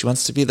says. She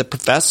wants to be the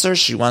professor.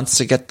 She wants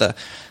to get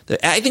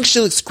I think she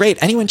looks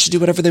great. Anyone should do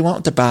whatever they want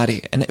with their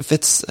body. And if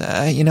it's,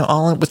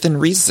 all within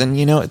reason,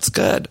 it's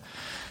good.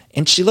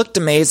 And she looked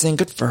amazing.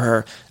 Good for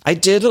her. I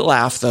did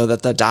laugh, though,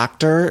 that the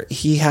doctor,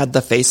 he had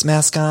the face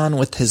mask on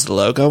with his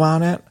logo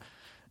on it.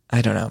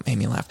 I don't know, it made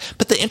me laugh.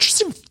 But the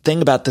interesting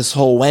thing about this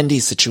whole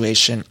Wendy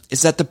situation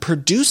is that the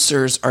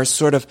producers are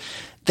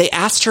they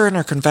asked her in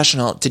her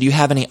confessional, did you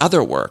have any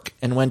other work?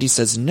 And Wendy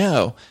says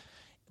no.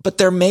 But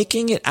they're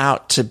making it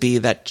out to be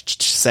that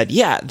she said,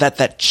 yeah,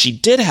 that she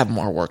did have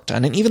more work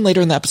done. And even later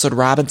in the episode,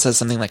 Robin says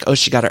something like, oh,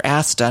 she got her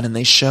ass done. And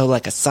they show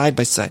like a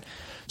side-by-side.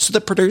 So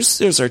the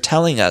producers are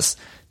telling us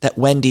that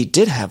Wendy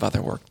did have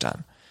other work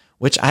done,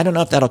 which I don't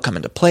know if that'll come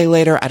into play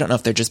later. I don't know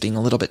if they're just being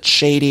a little bit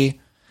shady.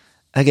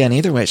 Again,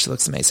 either way, she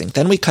looks amazing.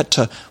 Then we cut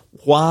to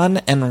Juan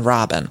and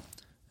Robin.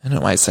 I don't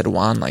know why I said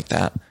Juan like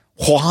that.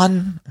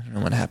 Juan? I don't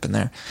know what happened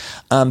there.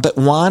 But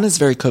Juan is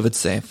very COVID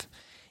safe.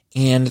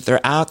 And they're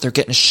out, they're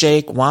getting a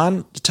shake.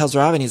 Juan tells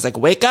Robin, he's like,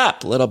 wake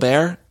up, little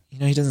bear.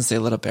 He doesn't say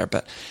little bear,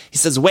 but he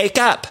says, wake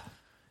up.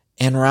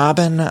 And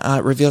Robin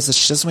reveals that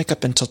she doesn't wake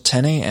up until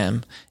 10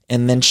 a.m.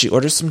 And then she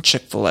orders some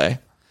Chick-fil-A.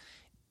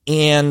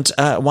 And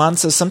Juan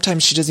says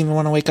sometimes she doesn't even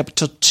want to wake up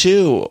until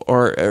 2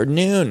 or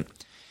noon.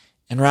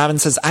 And Robin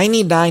says, I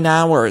need 9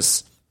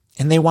 hours.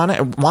 And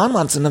Juan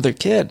wants another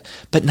kid,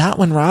 but not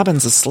when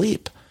Robin's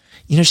asleep.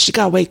 She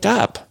got to wake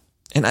up.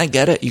 And I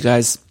get it, you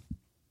guys.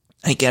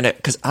 I get it,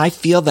 because I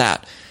feel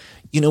that.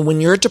 When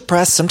you're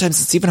depressed,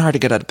 sometimes it's even hard to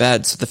get out of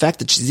bed. So the fact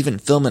that she's even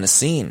filming a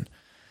scene,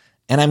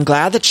 and I'm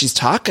glad that she's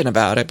talking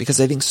about it, because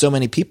I think so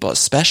many people,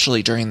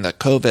 especially during the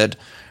COVID,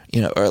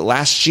 or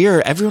last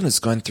year, everyone was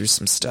going through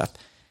some stuff.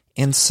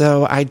 And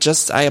so I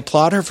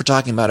applaud her for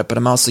talking about it, but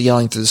I'm also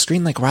yelling through the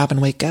screen like, Robin,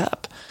 wake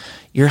up.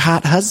 Your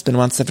hot husband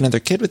wants to have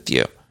another kid with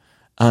you.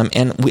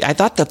 I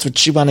thought that's what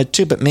she wanted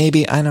too, but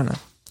maybe, I don't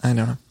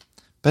know.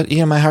 But,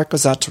 my heart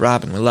goes out to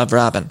Robin. We love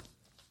Robin.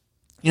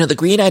 The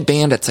Green-Eyed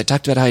Bandits, I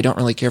talked about how I don't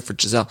really care for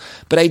Giselle,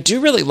 but I do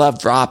really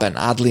love Robin,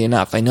 oddly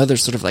enough. I know they're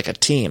sort of like a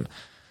team.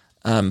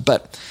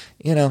 But,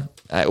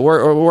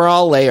 we're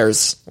all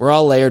layers. We're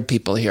all layered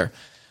people here.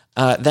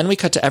 Then we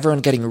cut to everyone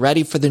getting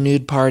ready for the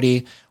nude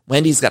party.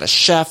 Wendy's got a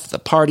chef, the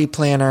party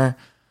planner.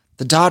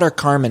 The daughter,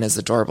 Carmen, is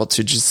adorable,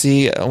 too. Did you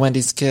see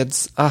Wendy's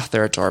kids? Oh,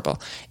 they're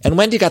adorable. And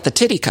Wendy got the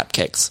titty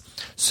cupcakes.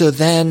 So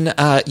then,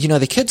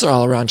 the kids are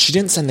all around. She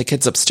didn't send the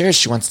kids upstairs.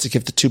 She wants to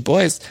give the 2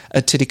 boys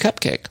a titty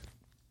cupcake.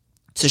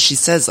 So she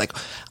says, like,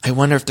 I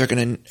wonder if they're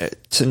going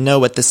to know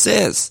what this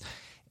is.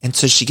 And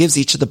so she gives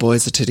each of the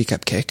boys a titty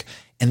cupcake,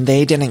 and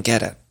they didn't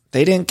get it.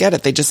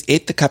 They just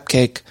ate the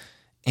cupcake,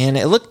 and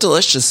it looked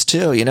delicious,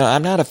 too.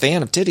 I'm not a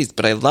fan of titties,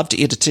 but I love to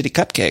eat a titty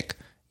cupcake.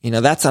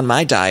 That's on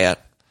my diet.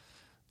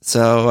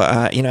 So,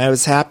 I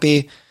was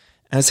happy.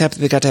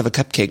 They got to have a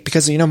cupcake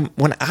because,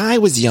 when I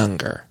was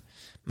younger,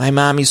 my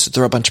mom used to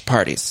throw a bunch of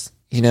parties.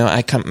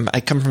 I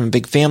come from a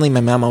big family.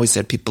 My mom always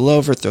had people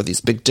over, throw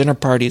these big dinner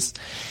parties,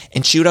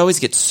 and she would always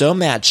get so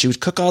mad. She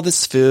would cook all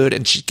this food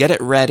and she'd get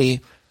it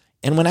ready.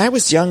 And when I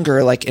was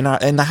younger, like in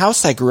the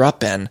house I grew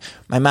up in,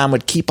 my mom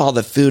would keep all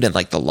the food in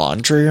like the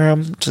laundry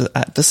room.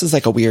 This is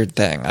like a weird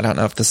thing. I don't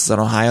know if this is an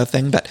Ohio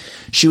thing, but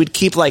she would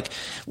keep like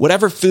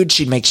whatever food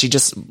she'd make, she'd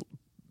just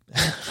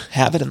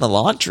have it in the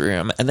laundry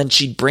room, and then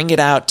she'd bring it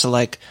out to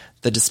like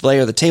the display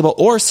or the table.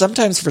 Or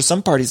sometimes for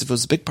some parties, if it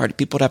was a big party,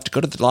 people would have to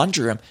go to the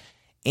laundry room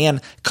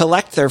and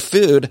collect their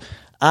food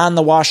on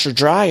the washer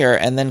dryer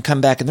and then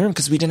come back in the room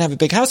because we didn't have a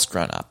big house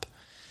growing up.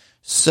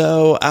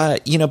 So,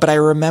 but I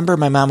remember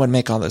my mom would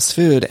make all this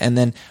food, and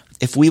then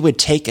if we would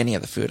take any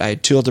of the food, I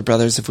had 2 older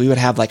brothers, if we would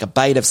have like a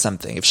bite of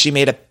something, if she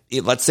made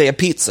let's say a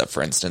pizza,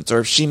 for instance, or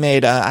if she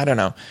made,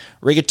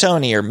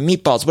 rigatoni or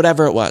meatballs,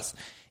 whatever it was,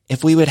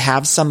 if we would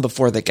have some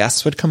before the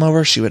guests would come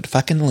over, she would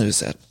fucking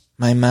lose it.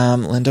 My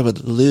mom, Linda,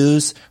 would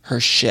lose her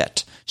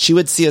shit. She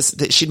would see us,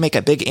 she'd make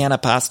a big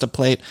antipasta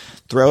plate,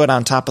 throw it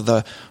on top of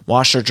the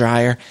washer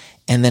dryer,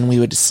 and then we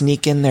would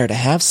sneak in there to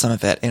have some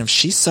of it. And if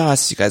she saw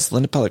us, you guys,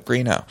 Linda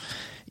Pellegrino,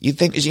 you'd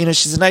think,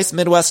 she's a nice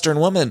Midwestern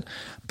woman,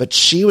 but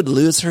she would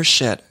lose her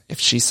shit if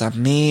she saw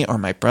me or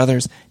my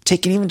brothers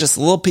taking even just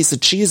a little piece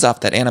of cheese off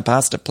that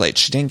antipasta plate.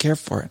 She didn't care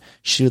for it.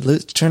 She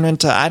would turn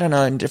into,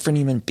 a different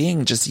human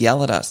being, just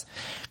yell at us.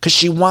 Because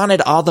she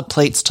wanted all the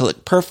plates to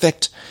look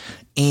perfect,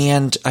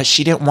 and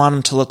she didn't want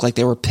them to look like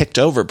they were picked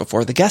over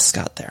before the guests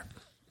got there.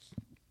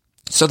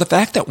 So the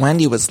fact that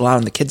Wendy was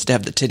allowing the kids to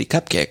have the titty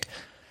cupcake,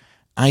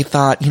 I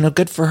thought,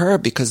 good for her,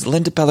 because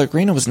Linda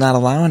Pellegrino was not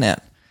allowing it.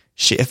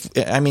 She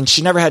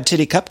never had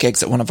titty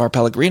cupcakes at one of our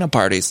Pellegrino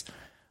parties,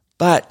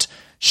 but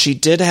she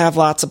did have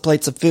lots of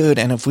plates of food.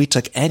 And if we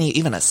took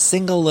even a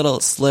single little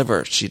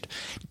sliver,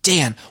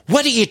 Dan,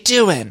 what are you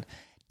doing?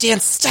 Dan,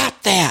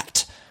 stop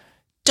that.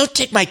 Don't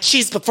take my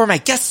cheese before my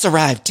guests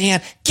arrive.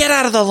 Dan, get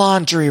out of the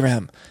laundry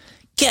room.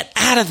 Get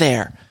out of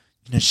there.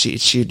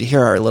 She'd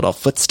hear our little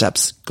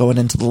footsteps going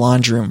into the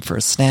laundry room for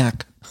a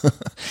snack.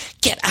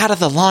 Get out of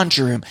the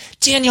laundry room.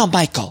 Daniel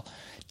Michael.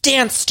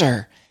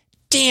 Danster.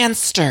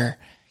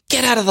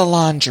 Get out of the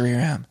laundry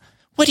room.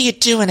 What are you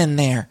doing in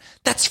there?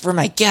 That's for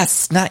my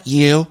guests, not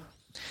you.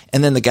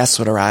 And then the guests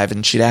would arrive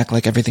and she'd act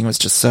like everything was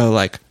just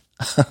so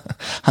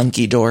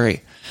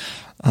hunky-dory.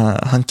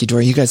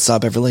 Hunky-dory. You guys saw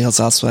Beverly Hills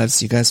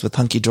Housewives. You guys with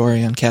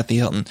Hunky-Dory and Kathy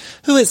Hilton.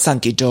 Who is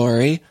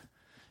Hunky-Dory?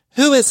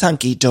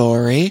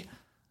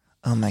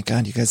 Oh my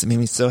God, you guys have made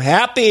me so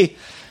happy.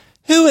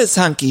 Who is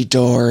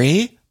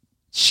Hunky-Dory?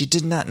 She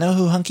did not know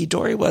who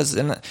Hunky-Dory was.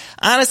 And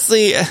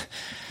honestly,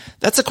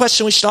 that's a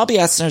question we should all be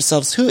asking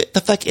ourselves. Who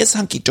the fuck is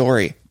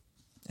Hunky-Dory?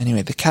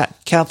 Anyway,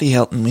 Kathy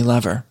Hilton, we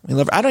love her.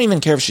 I don't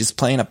even care if she's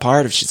playing a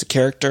part, if she's a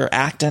character,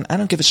 acting. I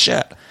don't give a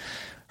shit.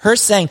 Her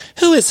saying,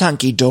 who is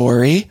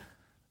Hunky-Dory?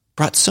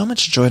 Brought so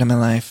much joy to my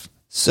life.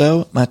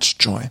 So much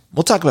joy.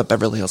 We'll talk about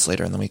Beverly Hills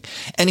later in the week.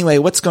 Anyway,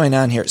 what's going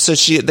on here? So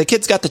the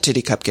kids got the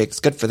titty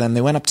cupcakes. Good for them.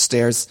 They went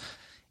upstairs.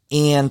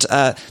 And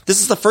this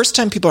is the first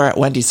time people are at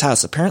Wendy's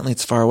house. Apparently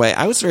it's far away.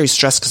 I was very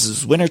stressed because it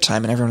was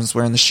wintertime and everyone was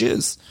wearing the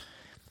shoes.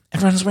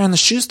 Everyone was wearing the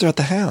shoes throughout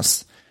the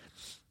house.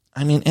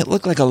 I mean, it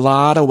looked like a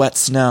lot of wet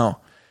snow.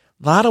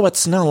 A lot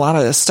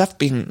of stuff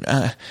being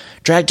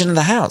dragged into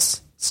the house.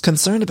 I was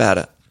concerned about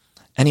it.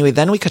 Anyway,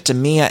 then we cut to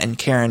Mia and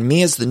Karen.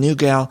 Mia's the new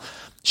gal.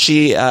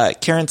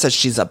 Karen says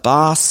she's a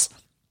boss.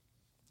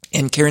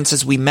 And Karen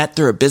says we met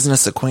through a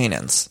business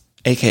acquaintance,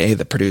 aka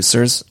the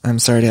producers. I'm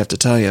sorry to have to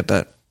tell you,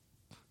 but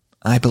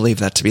I believe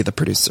that to be the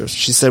producers.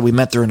 She said we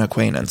met through an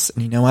acquaintance.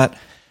 And you know what?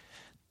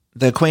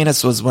 The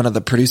acquaintance was one of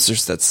the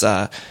producers that's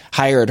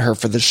hired her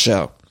for the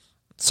show.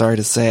 Sorry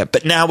to say it,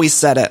 but now we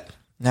said it.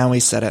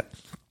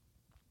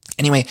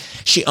 Anyway,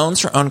 she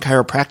owns her own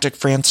chiropractic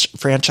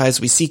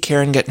franchise. We see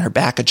Karen getting her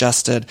back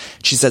adjusted.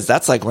 She says,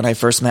 that's like when I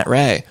first met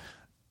Ray.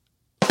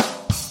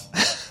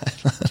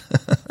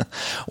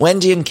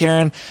 Wendy and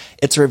Karen,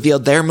 it's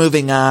revealed they're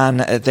moving on.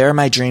 They're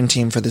my dream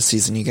team for this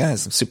season, you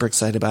guys. I'm super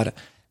excited about it.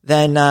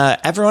 Then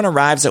everyone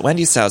arrives at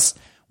Wendy's house.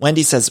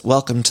 Wendy says,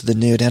 welcome to the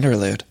nude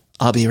interlude.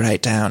 I'll be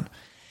right down.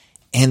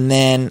 And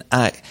then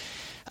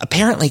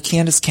apparently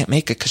Candace can't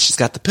make it because she's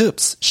got the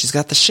poops. She's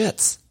got the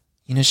shits.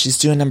 She's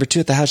doing number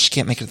 2 at the house. She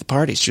can't make it to the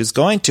party. She was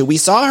going to. We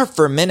saw her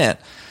for a minute.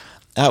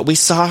 We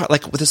saw her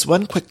with this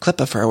one quick clip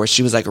of her where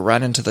she was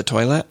running to the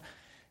toilet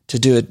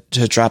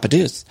to drop a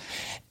deuce.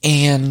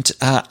 And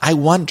I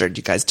wondered,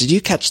 you guys, did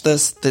you catch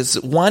this?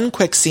 There's one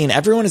quick scene.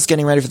 Everyone is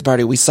getting ready for the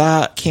party. We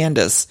saw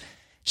Candace.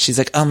 She's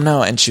like,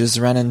 no. And she was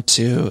running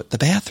to the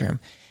bathroom.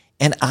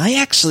 And I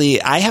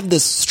have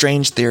this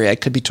strange theory. I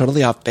could be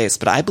totally off base,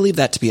 but I believe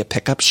that to be a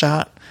pickup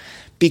shot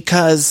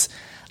because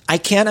I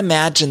can't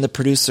imagine the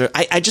producer.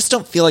 I just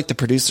don't feel like the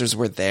producers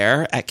were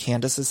there at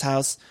Candace's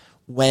house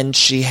when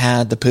she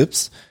had the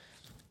poops.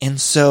 And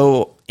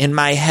so in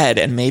my head,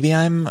 and maybe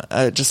I'm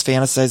just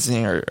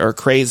fantasizing or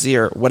crazy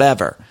or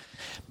whatever,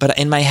 but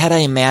in my head, I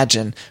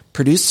imagine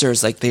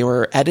producers, they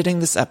were editing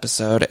this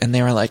episode and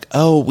they were like,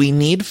 oh, we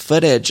need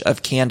footage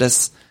of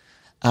Candace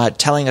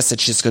telling us that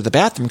she has to go to the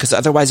bathroom because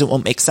otherwise it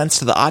won't make sense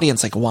to the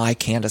audience, why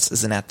Candace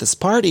isn't at this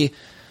party.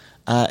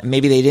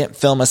 Maybe they didn't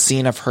film a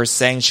scene of her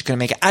saying she couldn't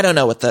make it. I don't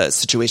know what the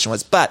situation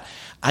was, but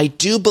I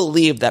do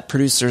believe that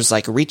producers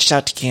reached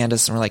out to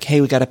Candace and were like,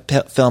 hey, we got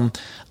to film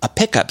a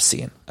pickup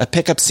scene. A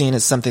pickup scene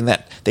is something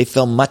that they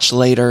film much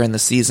later in the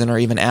season or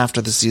even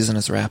after the season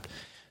is wrapped.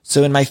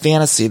 So in my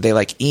fantasy, they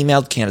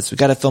emailed Candace, we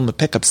got to film a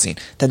pickup scene.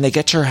 Then they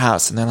get to her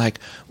house and they're like,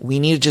 we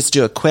need to just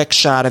do a quick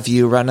shot of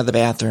you run to the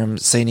bathroom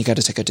saying you got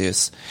to take a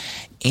deuce.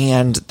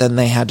 And then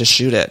they had to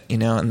shoot it,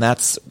 and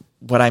that's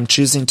what I'm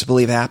choosing to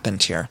believe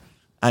happened here.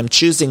 I'm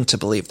choosing to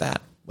believe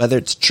that. Whether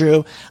it's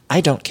true,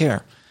 I don't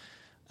care.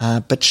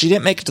 But she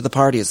didn't make it to the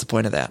party is the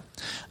point of that.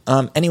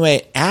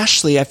 Anyway,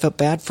 Ashley, I felt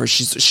bad for her.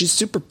 She's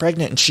super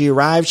pregnant and she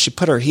arrived, she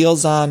put her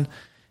heels on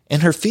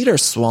and her feet are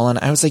swollen.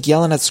 I was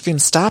yelling at the screen,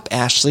 stop,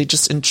 Ashley,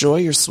 just enjoy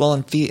your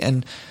swollen feet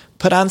and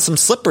put on some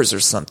slippers or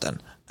something.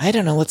 I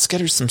don't know, let's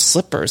get her some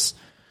slippers.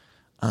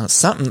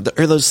 Something,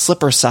 or those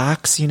slipper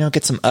socks,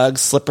 get some Ugg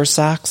slipper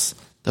socks.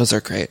 Those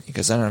are great. You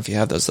guys, I don't know if you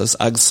have those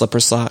Ugg slipper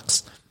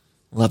socks.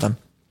 Love them.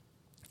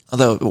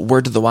 Although,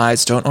 word to the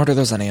wise, don't order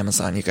those on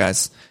Amazon, you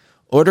guys.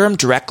 Order them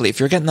directly. If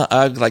you're getting the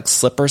Ugg,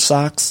 slipper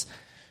socks,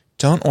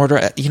 don't order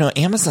it.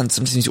 Amazon,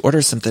 sometimes you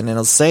order something and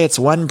it'll say it's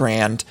one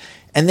brand,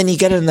 and then you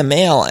get it in the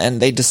mail and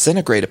they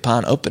disintegrate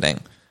upon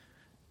opening.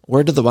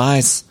 Word to the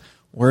wise.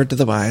 Word to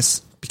the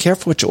wise. Be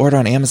careful what you order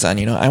on Amazon.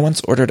 I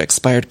once ordered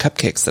expired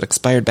cupcakes that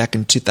expired back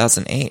in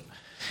 2008.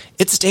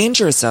 It's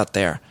dangerous out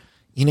there.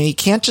 You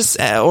can't just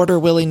order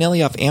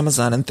willy-nilly off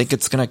Amazon and think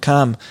it's going to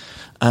come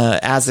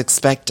as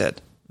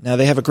expected. Now,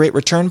 they have a great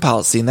return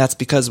policy, and that's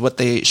because what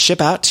they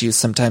ship out to you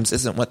sometimes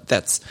isn't what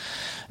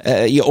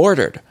you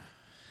ordered.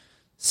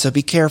 So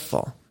be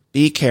careful.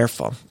 Be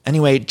careful.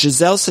 Anyway,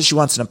 Giselle says she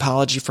wants an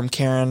apology from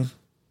Karen.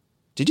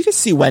 Did you guys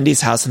see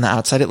Wendy's house on the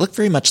outside? It looked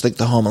very much like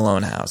the Home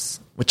Alone house,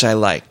 which I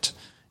liked.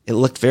 It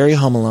looked very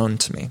Home Alone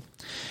to me.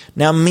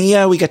 Now,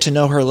 Mia, we get to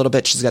know her a little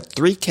bit. She's got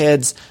 3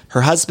 kids.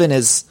 Her husband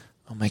is,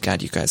 oh my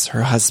God, you guys,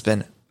 her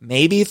husband,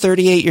 maybe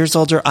 38 years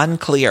older,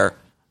 unclear.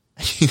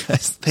 You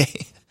guys,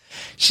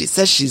 she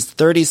says she's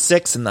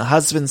 36 and the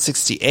husband's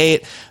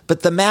 68,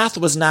 but the math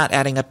was not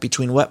adding up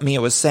between what Mia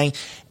was saying.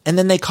 And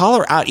then they call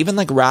her out. Even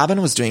like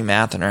Robin was doing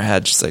math in her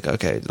head. She's like,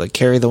 okay, like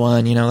carry the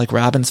one, like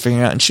Robin's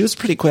figuring it out. And she was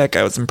pretty quick.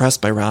 I was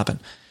impressed by Robin.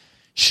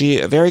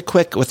 She very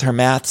quick with her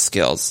math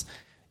skills.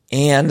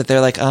 And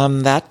they're like,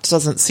 that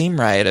doesn't seem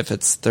right. If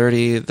it's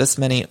 30, this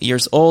many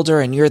years older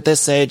and you're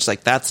this age,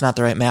 like that's not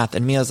the right math.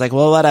 And Mia's like,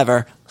 well,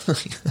 whatever.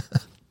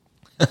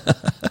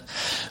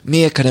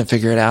 Mia couldn't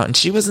figure it out, and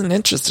she wasn't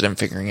interested in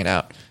figuring it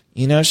out.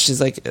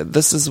 She's like,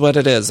 this is what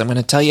it is. I'm going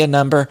to tell you a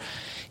number,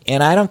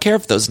 and I don't care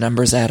if those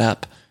numbers add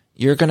up.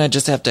 You're going to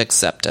just have to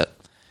accept it.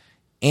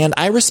 And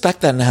I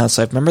respect that in the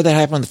housewife. Remember that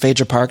happened with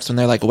Phaedra Parks when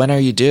they're like, when are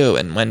you due?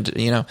 And when,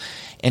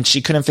 and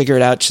she couldn't figure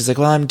it out. She's like,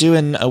 well, I'm due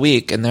in a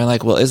week. And they're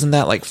like, well, isn't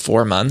that like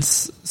 4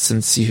 months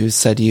since you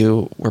said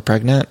you were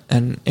pregnant?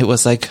 And it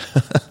was like,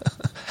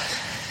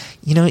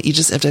 you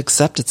just have to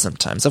accept it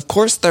sometimes. Of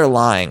course they're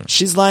lying.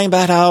 She's lying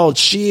about how old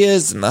she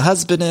is and the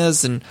husband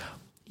is. And,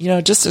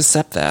 just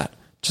accept that.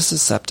 Just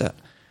accept it.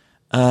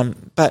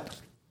 But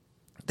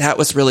that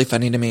was really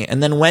funny to me.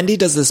 And then Wendy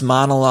does this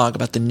monologue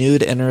about the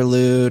nude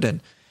interlude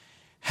and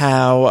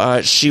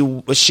how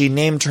she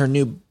named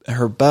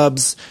her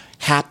bubs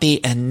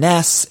Happy and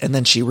Ness, and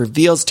then she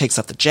takes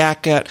off the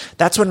jacket.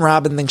 That's when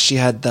Robin thinks she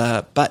had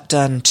the butt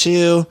done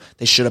too.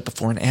 They showed up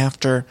before and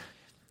after.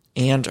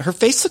 And her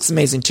face looks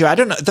amazing too. I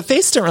don't know. The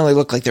face didn't really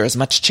look like there was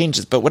much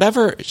changes, but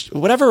whatever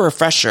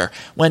refresher,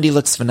 Wendy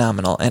looks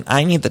phenomenal. And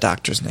I need the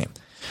doctor's name.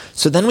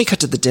 So then we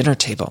cut to the dinner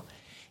table.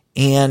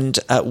 And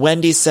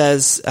Wendy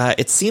says,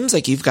 it seems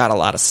like you've got a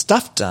lot of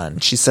stuff done.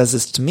 She says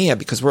this to Mia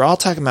because we're all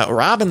talking about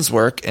Robin's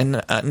work.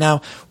 And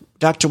now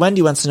Dr.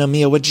 Wendy wants to know,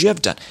 Mia, what'd you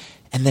have done?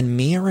 And then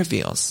Mia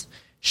reveals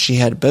she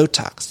had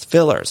Botox,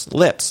 fillers,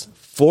 lips,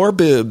 4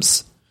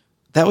 boobs.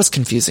 That was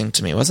confusing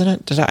to me, wasn't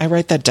it? Did I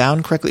write that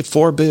down correctly?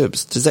 4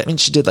 boobs. Does that mean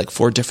she did like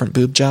 4 different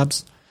boob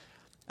jobs?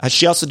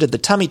 She also did the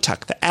tummy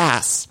tuck, the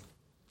ass.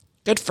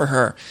 Good for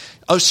her.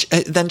 Oh,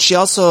 then she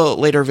also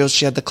later reveals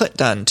she had the clit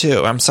done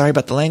too. I'm sorry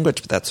about the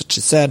language, but that's what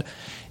she said.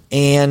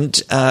 And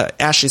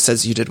Ashley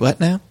says, you did what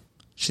now?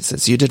 She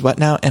says, you did what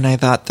now? And I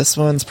thought, this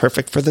woman's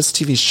perfect for this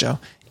TV show.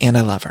 And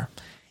I love her.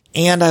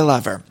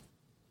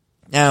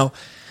 Now,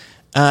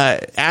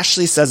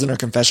 Ashley says in her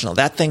confessional,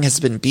 that thing has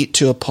been beat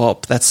to a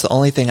pulp. That's the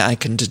only thing I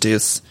can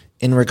deduce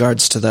in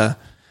regards to the,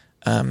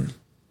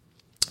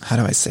 how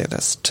do I say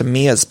this? To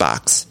Mia's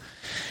box.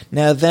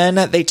 Now,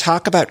 then they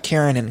talk about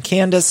Karen and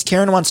Candace.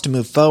 Karen wants to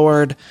move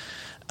forward.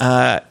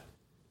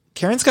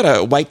 Karen's got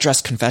a white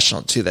dress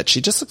confessional, too, that she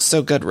just looks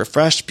so good.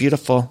 Refreshed,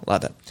 beautiful.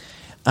 Love it.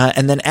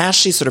 And then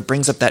Ashley sort of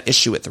brings up that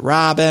issue with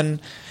Robin.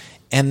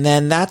 And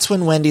then that's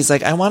when Wendy's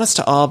like, I want us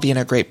to all be in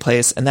a great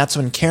place. And that's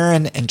when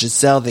Karen and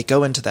Giselle, they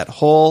go into that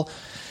whole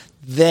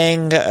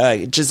thing.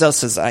 Giselle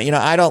says,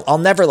 I'll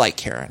never like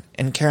Karen.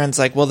 And Karen's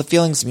like, well, the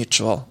feeling's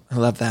mutual. I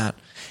love that.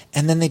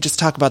 And then they just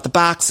talk about the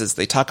boxes.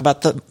 They talk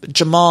about the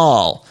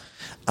Jamal.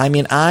 I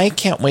mean, I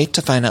can't wait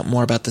to find out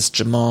more about this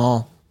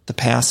Jamal, the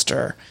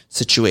pastor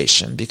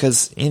situation,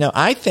 because,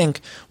 I think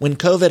when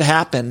COVID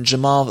happened,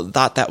 Jamal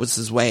thought that was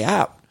his way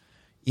out.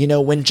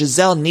 When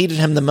Giselle needed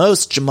him the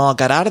most, Jamal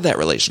got out of that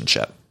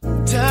relationship.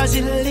 Does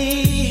he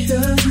leave?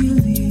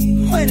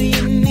 When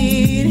you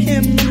need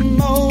him the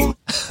most?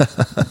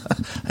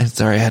 I'm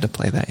sorry, I had to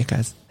play that, you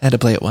guys. I had to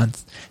play it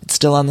once. It's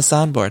still on the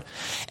soundboard.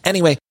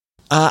 Anyway,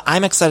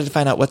 I'm excited to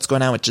find out what's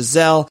going on with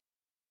Giselle.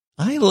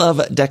 I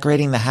love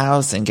decorating the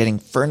house and getting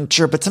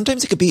furniture, but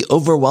sometimes it could be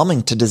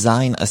overwhelming to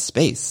design a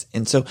space.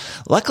 And so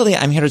luckily,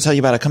 I'm here to tell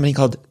you about a company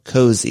called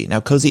Cozy.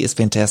 Now, Cozy is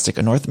fantastic,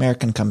 a North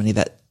American company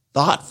that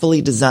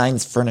thoughtfully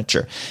designs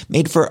furniture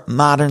made for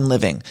modern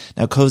living.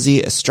 Now,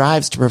 Cozy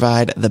strives to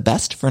provide the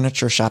best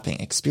furniture shopping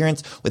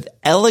experience with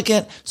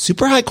elegant,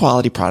 super high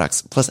quality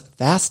products, plus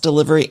fast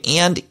delivery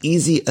and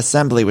easy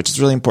assembly, which is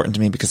really important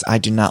to me because I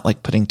do not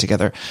like putting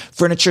together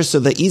furniture. So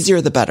the easier,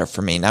 the better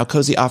for me. Now,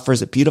 Cozy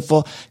offers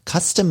beautiful,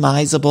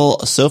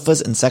 customizable sofas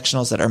and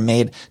sectionals that are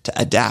made to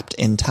adapt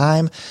in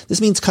time.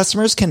 This means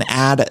customers can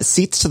add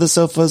seats to the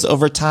sofas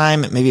over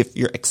time. Maybe if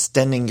you're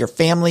extending your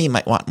family, you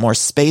might want more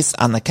space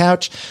on the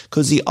couch.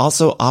 Cozy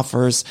also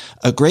offers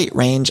a great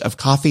range of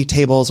coffee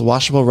tables,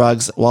 washable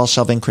rugs, wall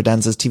shelving,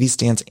 credenzas, TV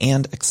stands,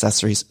 and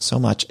accessories. So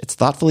much. It's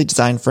thoughtfully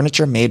designed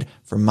furniture made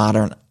for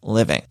modern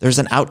living. There's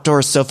an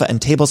outdoor sofa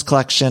and tables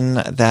collection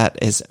that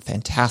is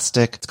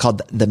fantastic. It's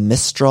called the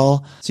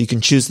Mistral, so you can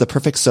choose the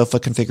perfect sofa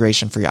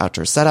configuration for your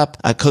outdoor setup.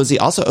 Cozy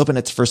also opened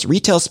its first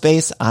retail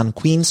space on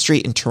Queen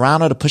Street in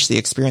Toronto to push the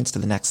experience to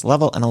the next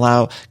level and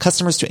allow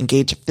customers to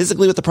engage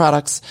physically with the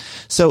products.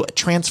 So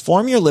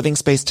transform your living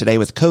space today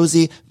with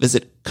Cozy.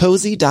 Visit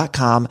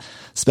cozy.com,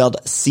 spelled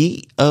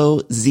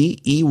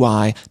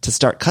COZEY, to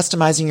start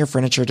customizing your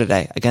furniture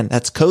today. Again,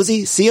 that's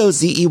cozy,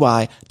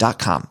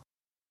 COZEY.com.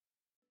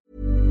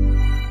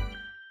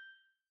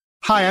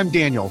 Hi, I'm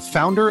Daniel,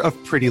 founder of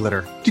Pretty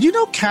Litter. Did you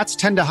know cats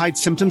tend to hide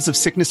symptoms of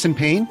sickness and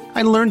pain?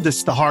 I learned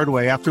this the hard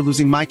way after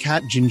losing my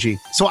cat, Gingy.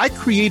 So I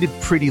created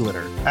Pretty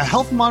Litter, a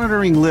health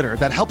monitoring litter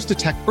that helps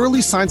detect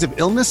early signs of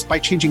illness by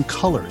changing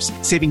colors,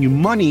 saving you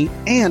money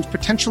and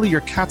potentially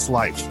your cat's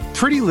life.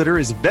 Pretty Litter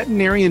is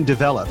veterinarian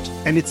developed,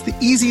 and it's the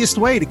easiest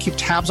way to keep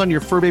tabs on your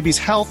fur baby's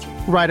health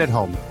right at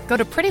home. Go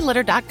to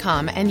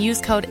prettylitter.com and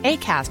use code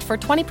ACAST for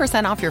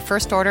 20% off your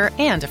first order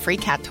and a free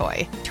cat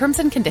toy. Terms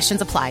and conditions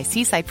apply.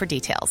 See site for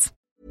details.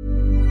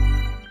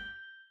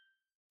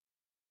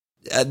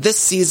 This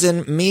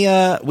season,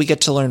 Mia, we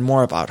get to learn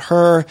more about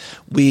her.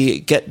 We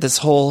get this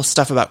whole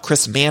stuff about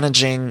Chris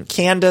managing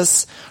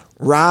Candace.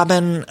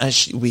 Robin,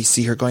 we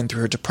see her going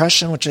through her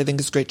depression, which I think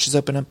is great. She's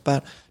open up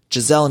about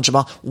Giselle and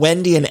Jamal.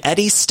 Wendy and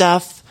Eddie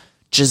stuff.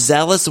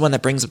 Giselle is the one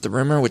that brings up the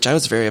rumor, which I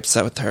was very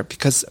upset with her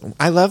because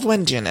I love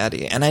Wendy and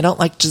Eddie, and I don't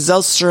like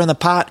Giselle's stirring the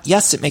pot.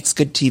 Yes, it makes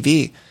good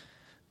TV,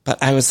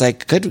 but I was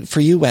like, good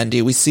for you,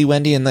 Wendy. We see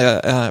Wendy in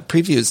the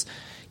previews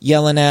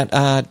yelling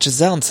at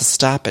Giselle and says,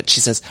 stop it. She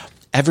says,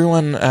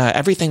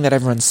 everything that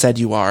everyone said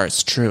you are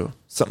is true.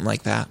 Something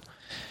like that.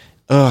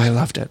 Oh, I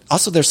loved it.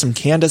 Also, there's some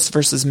Candace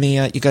versus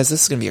Mia. You guys,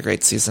 this is going to be a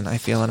great season. I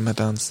feel it in my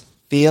bones.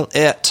 Feel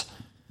it.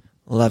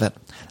 Love it.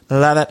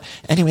 Love it.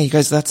 Anyway, you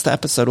guys, that's the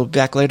episode. We'll be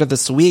back later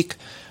this week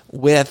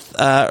with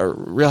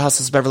Real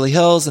Houses of Beverly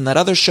Hills and that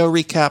other show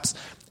recaps.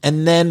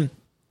 And then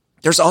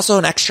there's also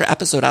an extra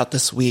episode out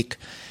this week.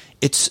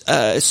 It's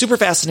super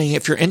fascinating.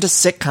 If you're into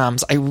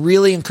sitcoms, I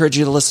really encourage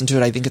you to listen to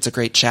it. I think it's a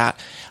great chat.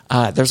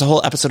 There's a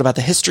whole episode about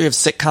the history of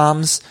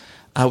sitcoms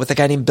with a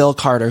guy named Bill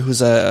Carter,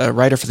 who's a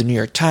writer for the New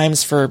York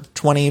Times for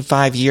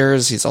 25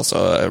 years. He's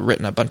also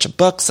written a bunch of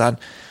books on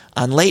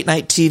late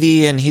night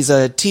TV, and he's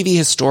a TV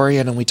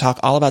historian, and we talk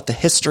all about the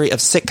history of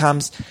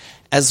sitcoms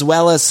as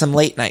well as some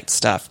late night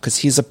stuff because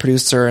he's a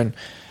producer, and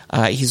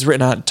he's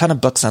written a ton of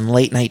books on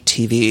late night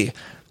TV,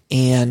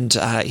 and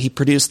he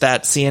produced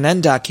that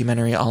CNN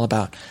documentary all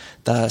about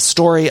the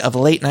story of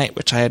late night,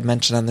 which I had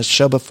mentioned on this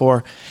show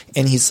before,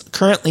 and he's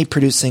currently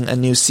producing a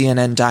new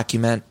CNN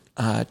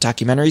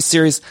documentary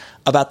series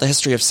about the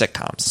history of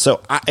sitcoms.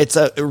 So it's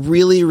a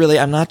really, really,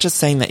 I'm not just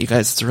saying that, you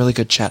guys, it's a really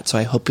good chat, so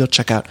I hope you'll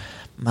check out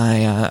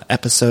my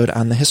episode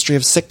on the history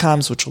of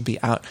sitcoms, which will be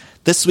out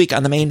this week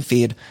on the main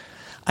feed.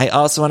 I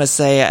also want to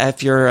say,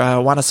 if you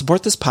want to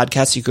support this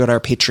podcast, you go to our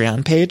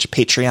Patreon page,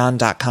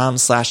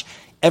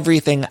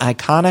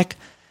 patreon.com/everythingiconic.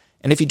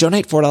 And if you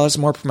donate $4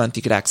 more per month,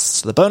 you get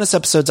access to the bonus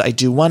episodes. I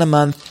do one a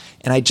month,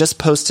 and I just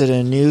posted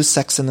a new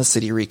Sex and the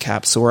City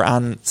recap. So we're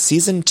on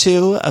season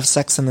 2 of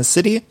Sex and the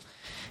City,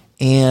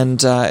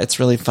 and it's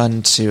really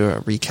fun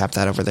to recap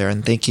that over there.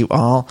 And thank you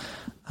all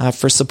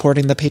for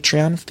supporting the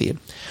Patreon feed.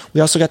 We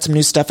also got some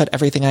new stuff at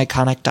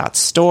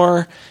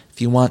everythingiconic.store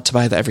if you want to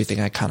buy the Everything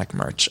Iconic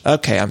merch.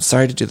 Okay, I'm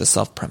sorry to do the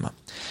self-promo.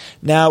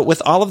 Now,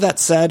 with all of that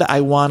said,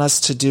 I want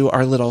us to do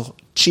our little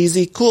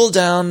cheesy cool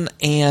down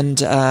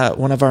and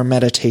one of our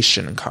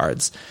meditation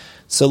cards.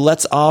 So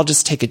let's all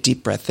just take a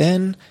deep breath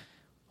in,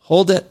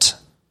 hold it,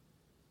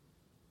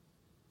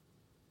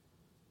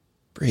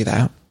 breathe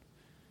out.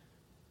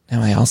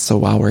 Now, I also,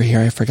 while we're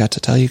here, I forgot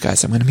to tell you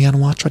guys, I'm going to be on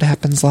Watch What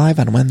Happens Live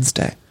on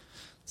Wednesday.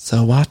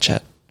 So watch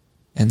it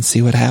and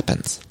see what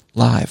happens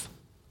live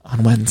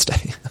on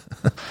Wednesday.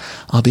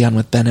 I'll be on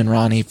with Ben and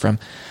Ronnie from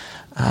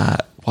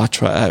Watch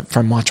What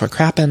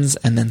Crappens,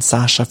 and then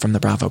Sasha from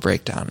the Bravo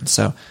Breakdown.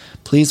 So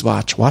please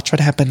watch What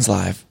Happens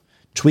Live.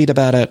 Tweet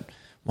about it,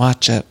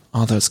 watch it,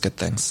 all those good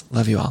things.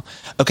 Love you all.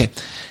 Okay,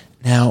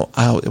 now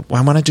I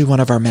want to do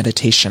one of our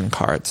meditation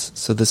cards.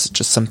 So this is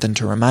just something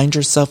to remind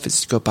yourself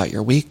as you go about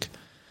your week.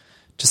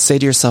 Just say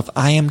to yourself,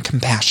 I am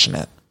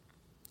compassionate.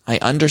 I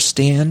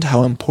understand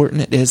how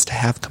important it is to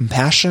have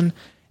compassion,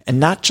 and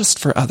not just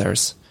for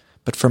others,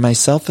 but for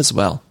myself as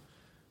well.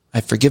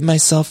 I forgive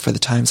myself for the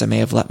times I may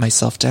have let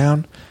myself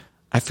down.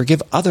 I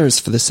forgive others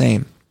for the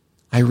same.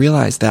 I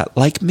realize that,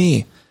 like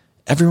me,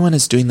 everyone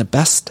is doing the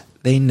best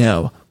they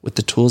know with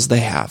the tools they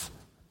have.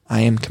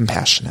 I am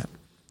compassionate.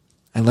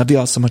 I love you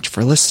all so much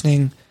for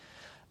listening.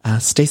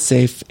 Stay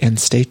safe and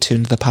stay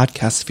tuned to the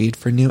podcast feed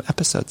for new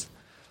episodes.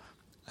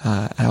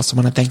 I also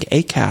want to thank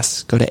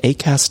Acast. Go to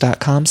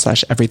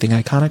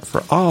acast.com/everythingiconic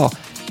for all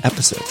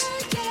episodes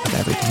of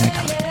Everything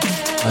Iconic.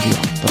 Love you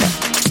all.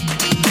 Bye-bye.